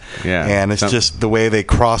net, yeah. And it's just the way they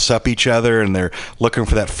cross up each other, and they're looking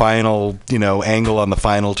for that final, angle on the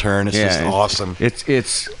final turn. It's just awesome.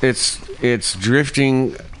 It's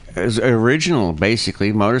drifting. Is original,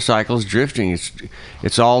 basically. Motorcycles drifting.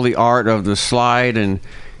 It's all the art of the slide, and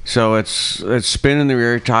so it's spinning the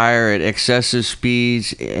rear tire at excessive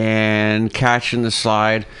speeds and catching the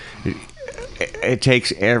slide. It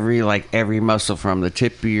takes every muscle from the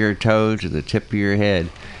tip of your toe to the tip of your head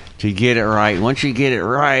to get it right. Once you get it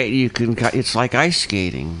right, you can. It's like ice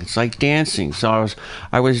skating. It's like dancing. So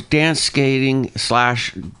I was dance skating /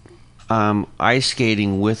 ice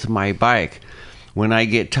skating with my bike. When I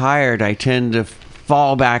get tired, I tend to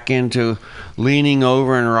fall back into leaning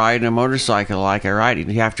over and riding a motorcycle like I ride it.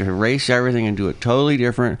 You have to race everything and do it totally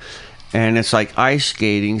different, and it's like ice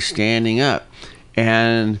skating standing up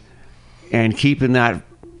and keeping that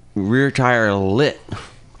rear tire lit.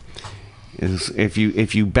 If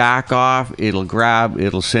you back off,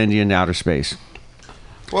 it'll send you into outer space.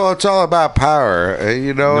 Well, it's all about power.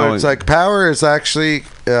 It's like power is actually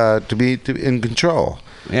to be in control.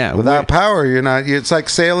 Yeah. Without power, you're not. It's like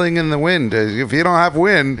sailing in the wind. If you don't have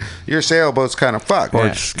wind, your sailboat's kind of fucked. Or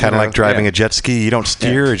it's kind of like driving a jet ski. You don't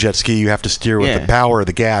steer a jet ski. You have to steer with the power of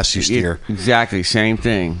the gas you steer. Exactly. Same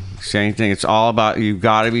thing. It's all about, you've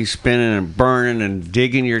got to be spinning and burning and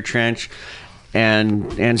digging your trench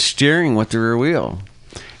and steering with the rear wheel.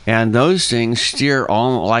 And those things steer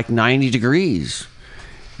all like 90 degrees.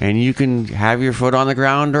 And you can have your foot on the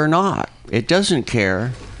ground or not. It doesn't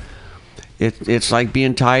care. It's like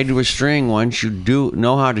being tied to a string. Once you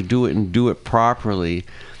know how to do it and do it properly,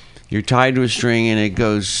 you're tied to a string, and it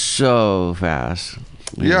goes so fast.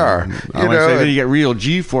 Yeah, you get real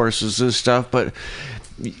G-forces and stuff, but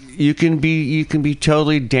you can be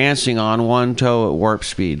totally dancing on one toe at warp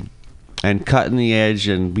speed and cutting the edge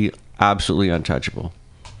and be absolutely untouchable.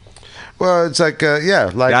 Well, it's like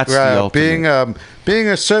being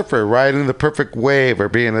a surfer, riding the perfect wave, or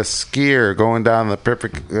being a skier, going down the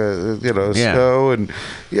perfect snow, and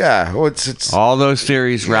it's all those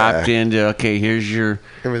theories wrapped into here's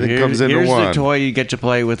the toy you get to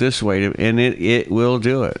play with this way, and it will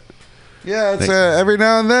do it. Yeah, it's every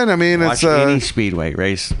now and then. I mean, watch any speedway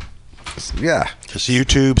race. Yeah, just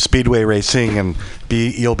YouTube speedway racing, and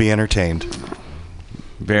you'll be entertained.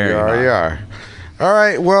 Very hard. All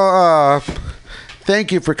right, well,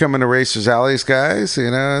 thank you for coming to Racers Alleys, guys.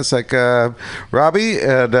 It's like Robbie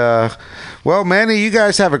and Manny, you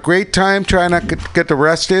guys have a great time trying not to get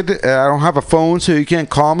arrested. I don't have a phone, so you can't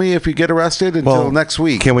call me if you get arrested until next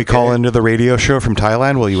week. Can we call into the radio show from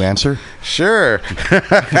Thailand? Will you answer? Sure.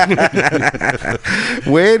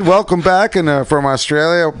 Wade, welcome back, and from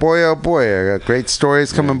Australia. Boy, oh boy, great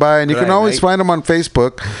stories coming by, and you can always find them on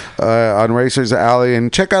Facebook on Racers Alley,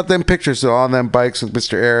 and check out them pictures of all them bikes with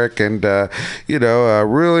Mr. Eric, and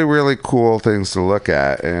really, really cool things to look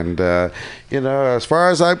at. And as far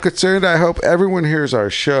as I'm concerned, I hope everyone hears our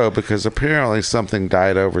show, because apparently something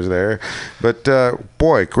died over there. But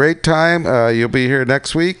boy, great time. You'll be here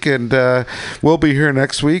next week, and we'll be here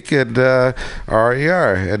next week, and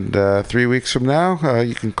RER. And 3 weeks from now,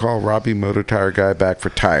 you can call Robbie Moto Tire Guy back for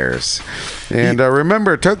tires. And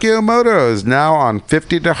remember, Tokyo Moto is now on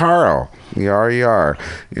 50 to Haro. The RER,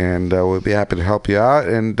 and we'll be happy to help you out.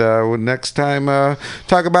 And next time,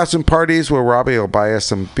 talk about some parties where Robbie will buy us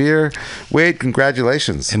some beer. Wade,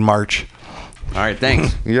 congratulations. In March. All right,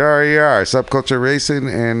 thanks. RER, Subculture Racing,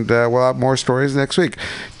 and we'll have more stories next week.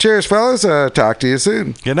 Cheers, fellas. Talk to you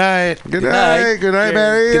soon. Good night. Good night. Good night,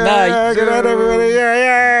 Mary. Good night. Good night, everybody.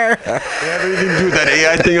 Yeah, anything to do with that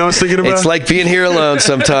AI thing I was thinking about? It's like being here alone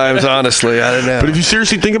sometimes, honestly. I don't know. But if you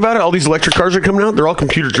seriously think about it, all these electric cars are coming out. They're all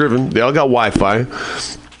computer driven. They all got Wi-Fi.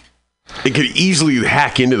 It could easily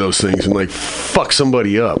hack into those things and fuck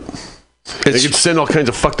somebody up. They could send all kinds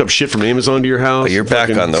of fucked up shit from Amazon to your house. You're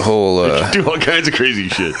back on the whole... do all kinds of crazy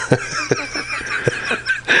shit.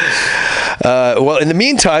 Well, in the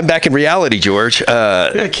meantime, back in reality, George.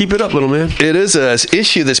 Yeah, keep it up, little man. It is an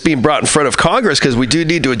issue that's being brought in front of Congress because we do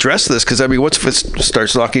need to address this. Because I mean, what if it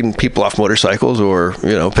starts knocking people off motorcycles or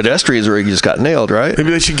pedestrians, or you just got nailed, right?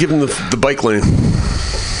 Maybe they should give them the bike lane.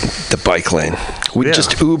 The bike lane.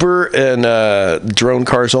 Just Uber and drone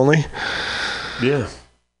cars only. Yeah.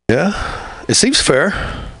 Yeah. It seems fair.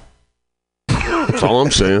 That's all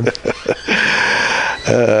I'm saying.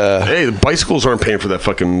 Hey, the bicycles aren't paying for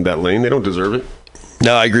that lane. They don't deserve it.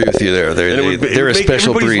 No, I agree with you there. They're a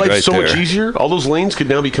special breed right there. So much easier. All those lanes could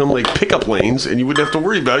now become like pickup lanes, and you wouldn't have to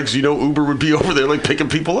worry about it because Uber would be over there like picking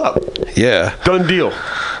people up. Yeah. Done deal.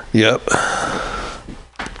 Yep.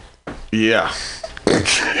 Yeah.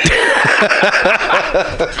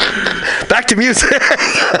 Back to music.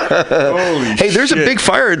 Hey, there's a big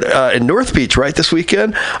fire in North Beach right this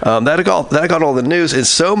weekend. That got all the news. In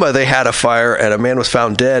Soma, they had a fire and a man was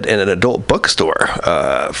found dead in an adult bookstore.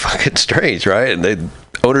 Fucking strange, right? And the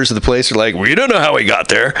owners of the place are like, "We don't know how he got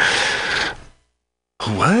there."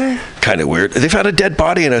 What? Kind of weird. They found a dead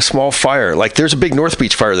body in a small fire. Like, there's a big North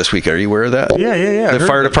Beach fire this weekend. Are you aware of that? Yeah. The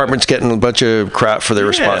fire department's getting a bunch of crap for their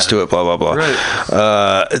response to it, blah, blah, blah.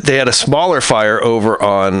 Right. They had a smaller fire over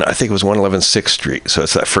on, I think it was 111 6th Street. So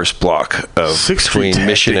it's that first block of between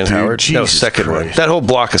Mission and Howard. Jesus no, second Christ. one. That whole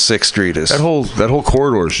block of 6th Street is that whole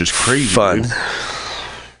corridor is just crazy. Fun. Dude.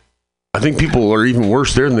 I think people are even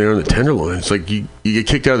worse there than they are in the Tenderloin. It's like you get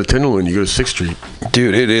kicked out of the Tenderloin, you go to 6th Street.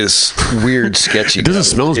 Dude, it is weird, sketchy. It doesn't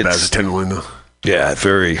smell as bad as the Tenderloin, though. Yeah,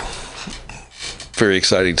 very, very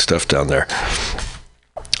exciting stuff down there.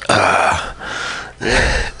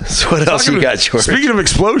 So what else you got, George? Speaking of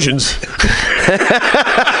explosions.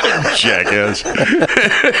 Jackass.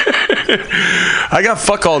 I got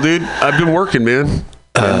fuck all, dude. I've been working, man.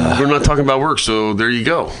 We're not talking about work, so there you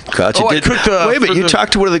go. Gotcha. I cooked. Wait a minute, you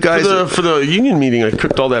talked to one of the guys for the union meeting. I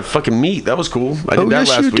cooked all that fucking meat. That was cool. I did that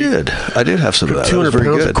last week. Did. I did have some of that. 200 that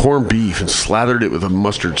pounds of corned beef and slathered it with a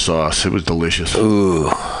mustard sauce. It was delicious.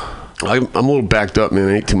 Ooh. I'm a little backed up, man.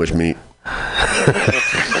 I ate too much meat.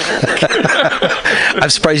 I'm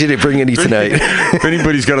surprised you didn't bring any tonight. If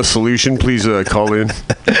anybody's got a solution, please call in.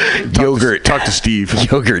 Yogurt. Talk to Steve.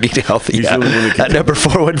 Yogurt, eat healthy. He's the only one that can At number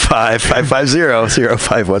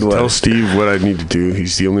 415-550-0511. Tell Steve what I need to do.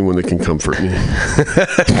 He's the only one that can comfort me.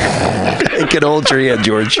 Get hold your hand,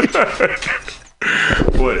 George.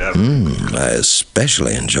 Whatever. I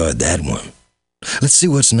especially enjoyed that one. Let's see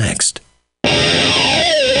what's next.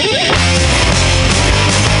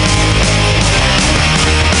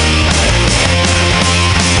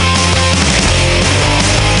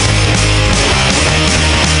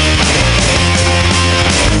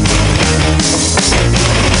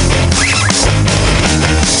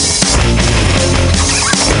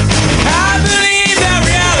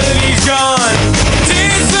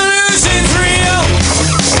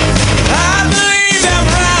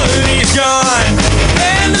 Gone,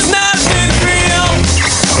 and there's nothing real.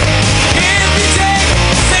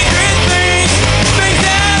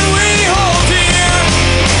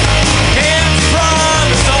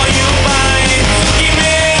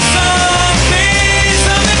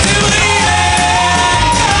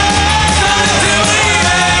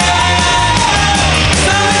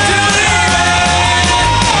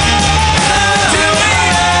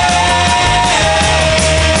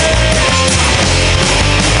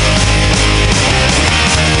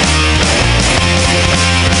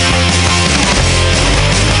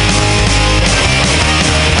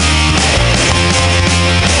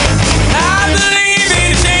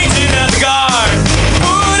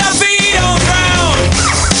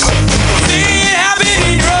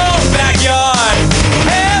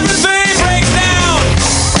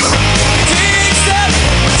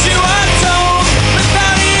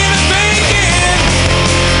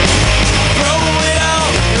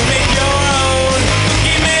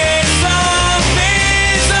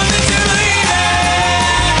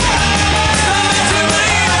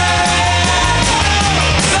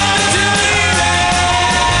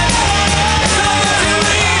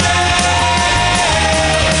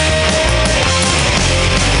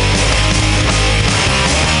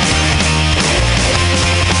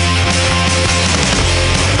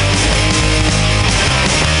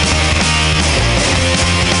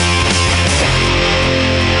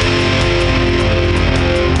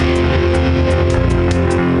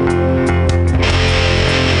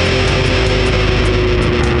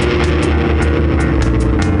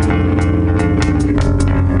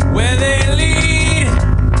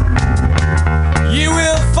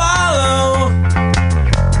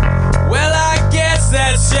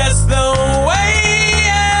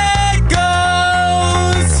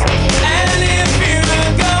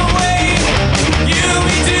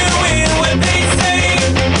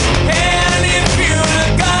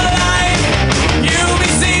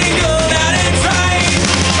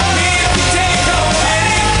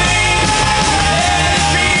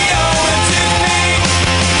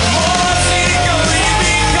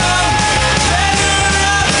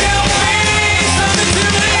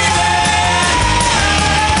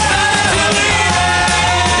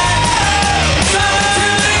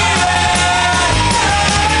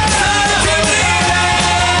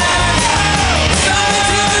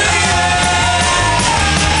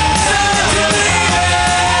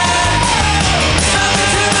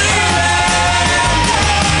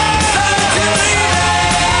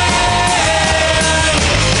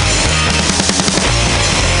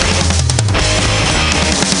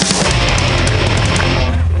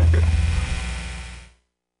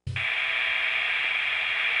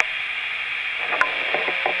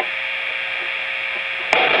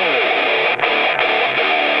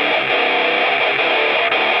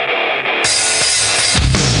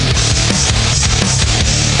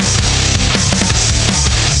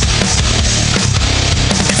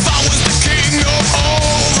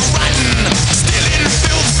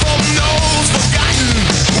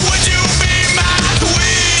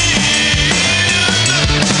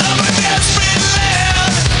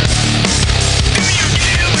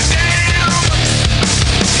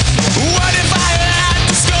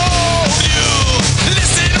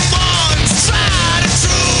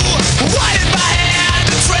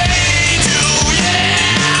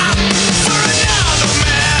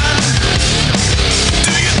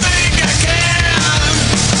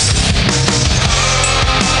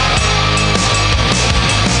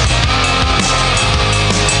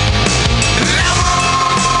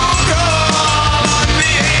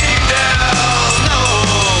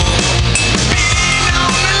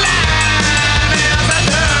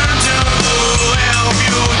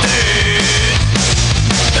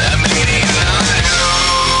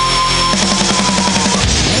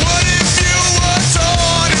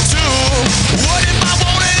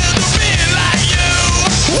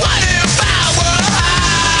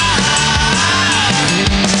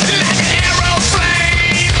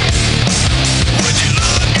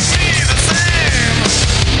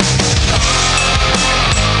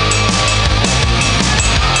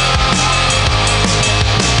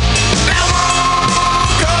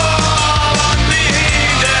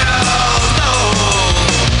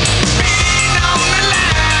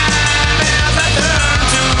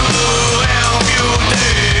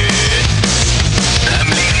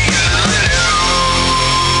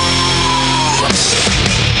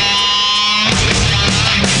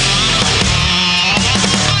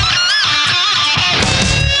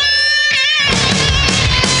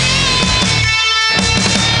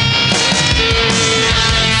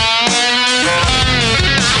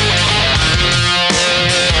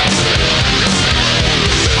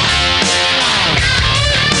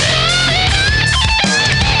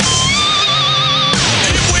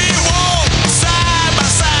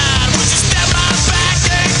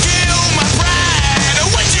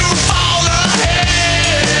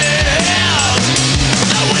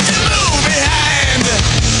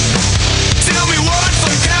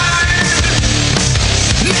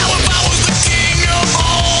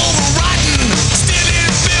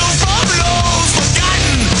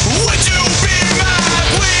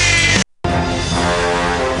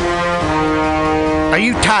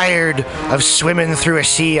 tired of swimming through a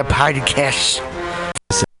sea of podcasts?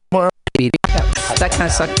 That kind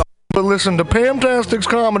of sucked. But listen to Pamtastic's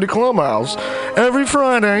Comedy Clubhouse every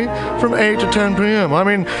Friday from 8 to 10 p.m. I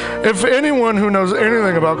mean, if anyone who knows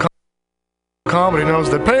anything about comedy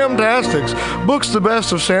knows that Pamtastics books the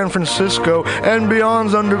best of San Francisco and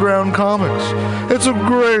beyond's underground comics. It's a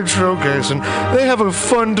great showcase, and they have a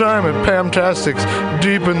fun time at Pamtastics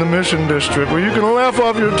deep in the Mission District, where you can laugh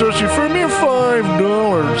off your tushy for a mere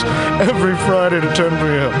 $5 every Friday to 10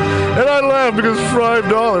 p.m. And I laugh because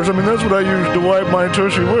 $5, I mean, that's what I use to wipe my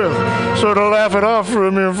tushy with. So to laugh it off for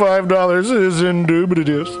a mere $5 is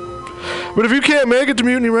indubitious. But if you can't make it to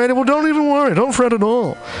Mutiny Radio, well, don't even worry. Don't fret at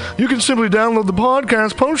all. You can simply download the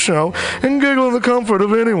podcast post-show and giggle in the comfort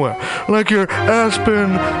of anywhere, like your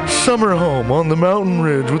Aspen summer home on the mountain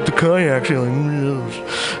ridge with the kayak feeling.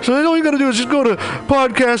 So all you got to do is just go to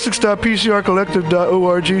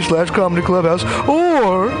podcastics.pcrcollective.org/comedy clubhouse,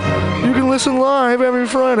 or you can listen live every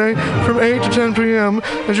Friday from 8 to 10 p.m.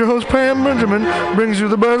 as your host Pam Benjamin brings you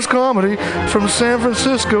the best comedy from San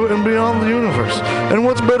Francisco and beyond the universe. And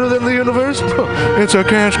what's better than the universe? It's a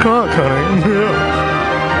cash cock, honey. Yeah.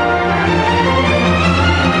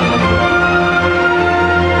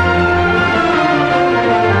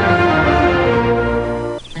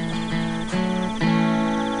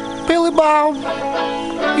 Billy Bob,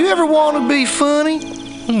 you ever want to be funny?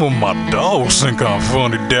 Well, my dogs think I'm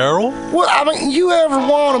funny, Daryl. Well, I mean, you ever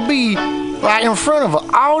want to be like in front of an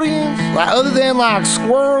audience, like other than like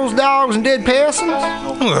squirrels, dogs, and dead peasants?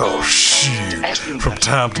 Oh, shit. From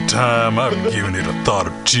time to time, I've given it a thought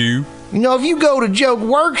or two. You know, if you go to Joke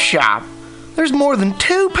Workshop, there's more than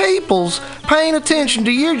 2 peoples paying attention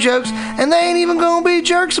to your jokes, and they ain't even gonna be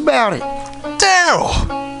jerks about it. Daryl,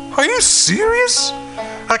 are you serious?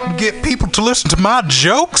 I can get people to listen to my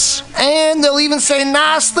jokes? And they'll even say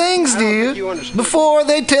nice things to you before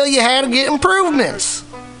they tell you how to get improvements.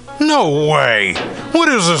 No way. What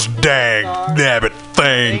is this dag-nabbit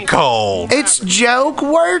thing called? It's Joke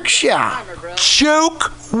Workshop.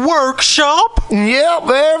 Joke Workshop? Yep,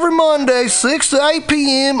 every Monday, 6 to 8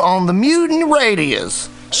 p.m. on the MutinyRadio.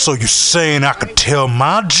 So you're saying I could tell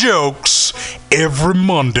my jokes every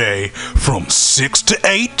Monday from 6 to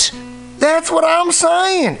 8? That's what I'm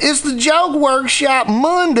saying. It's the Joke Workshop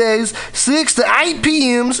Mondays, 6 to 8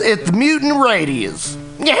 p.m. at the MutinyRadio.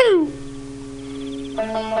 Yahoo!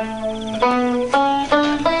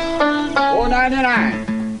 $4.99.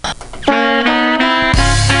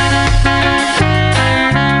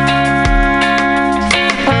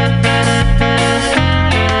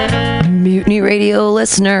 Mutiny Radio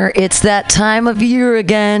listener, it's that time of year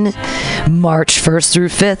again. March 1st through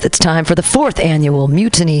 5th, it's time for the 4th annual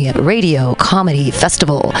Mutiny Radio Comedy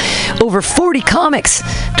Festival. Over 40 comics,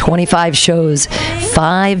 25 shows,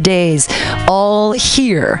 5 days, all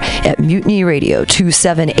here at Mutiny Radio,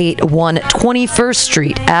 2781 21st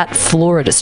Street at Florida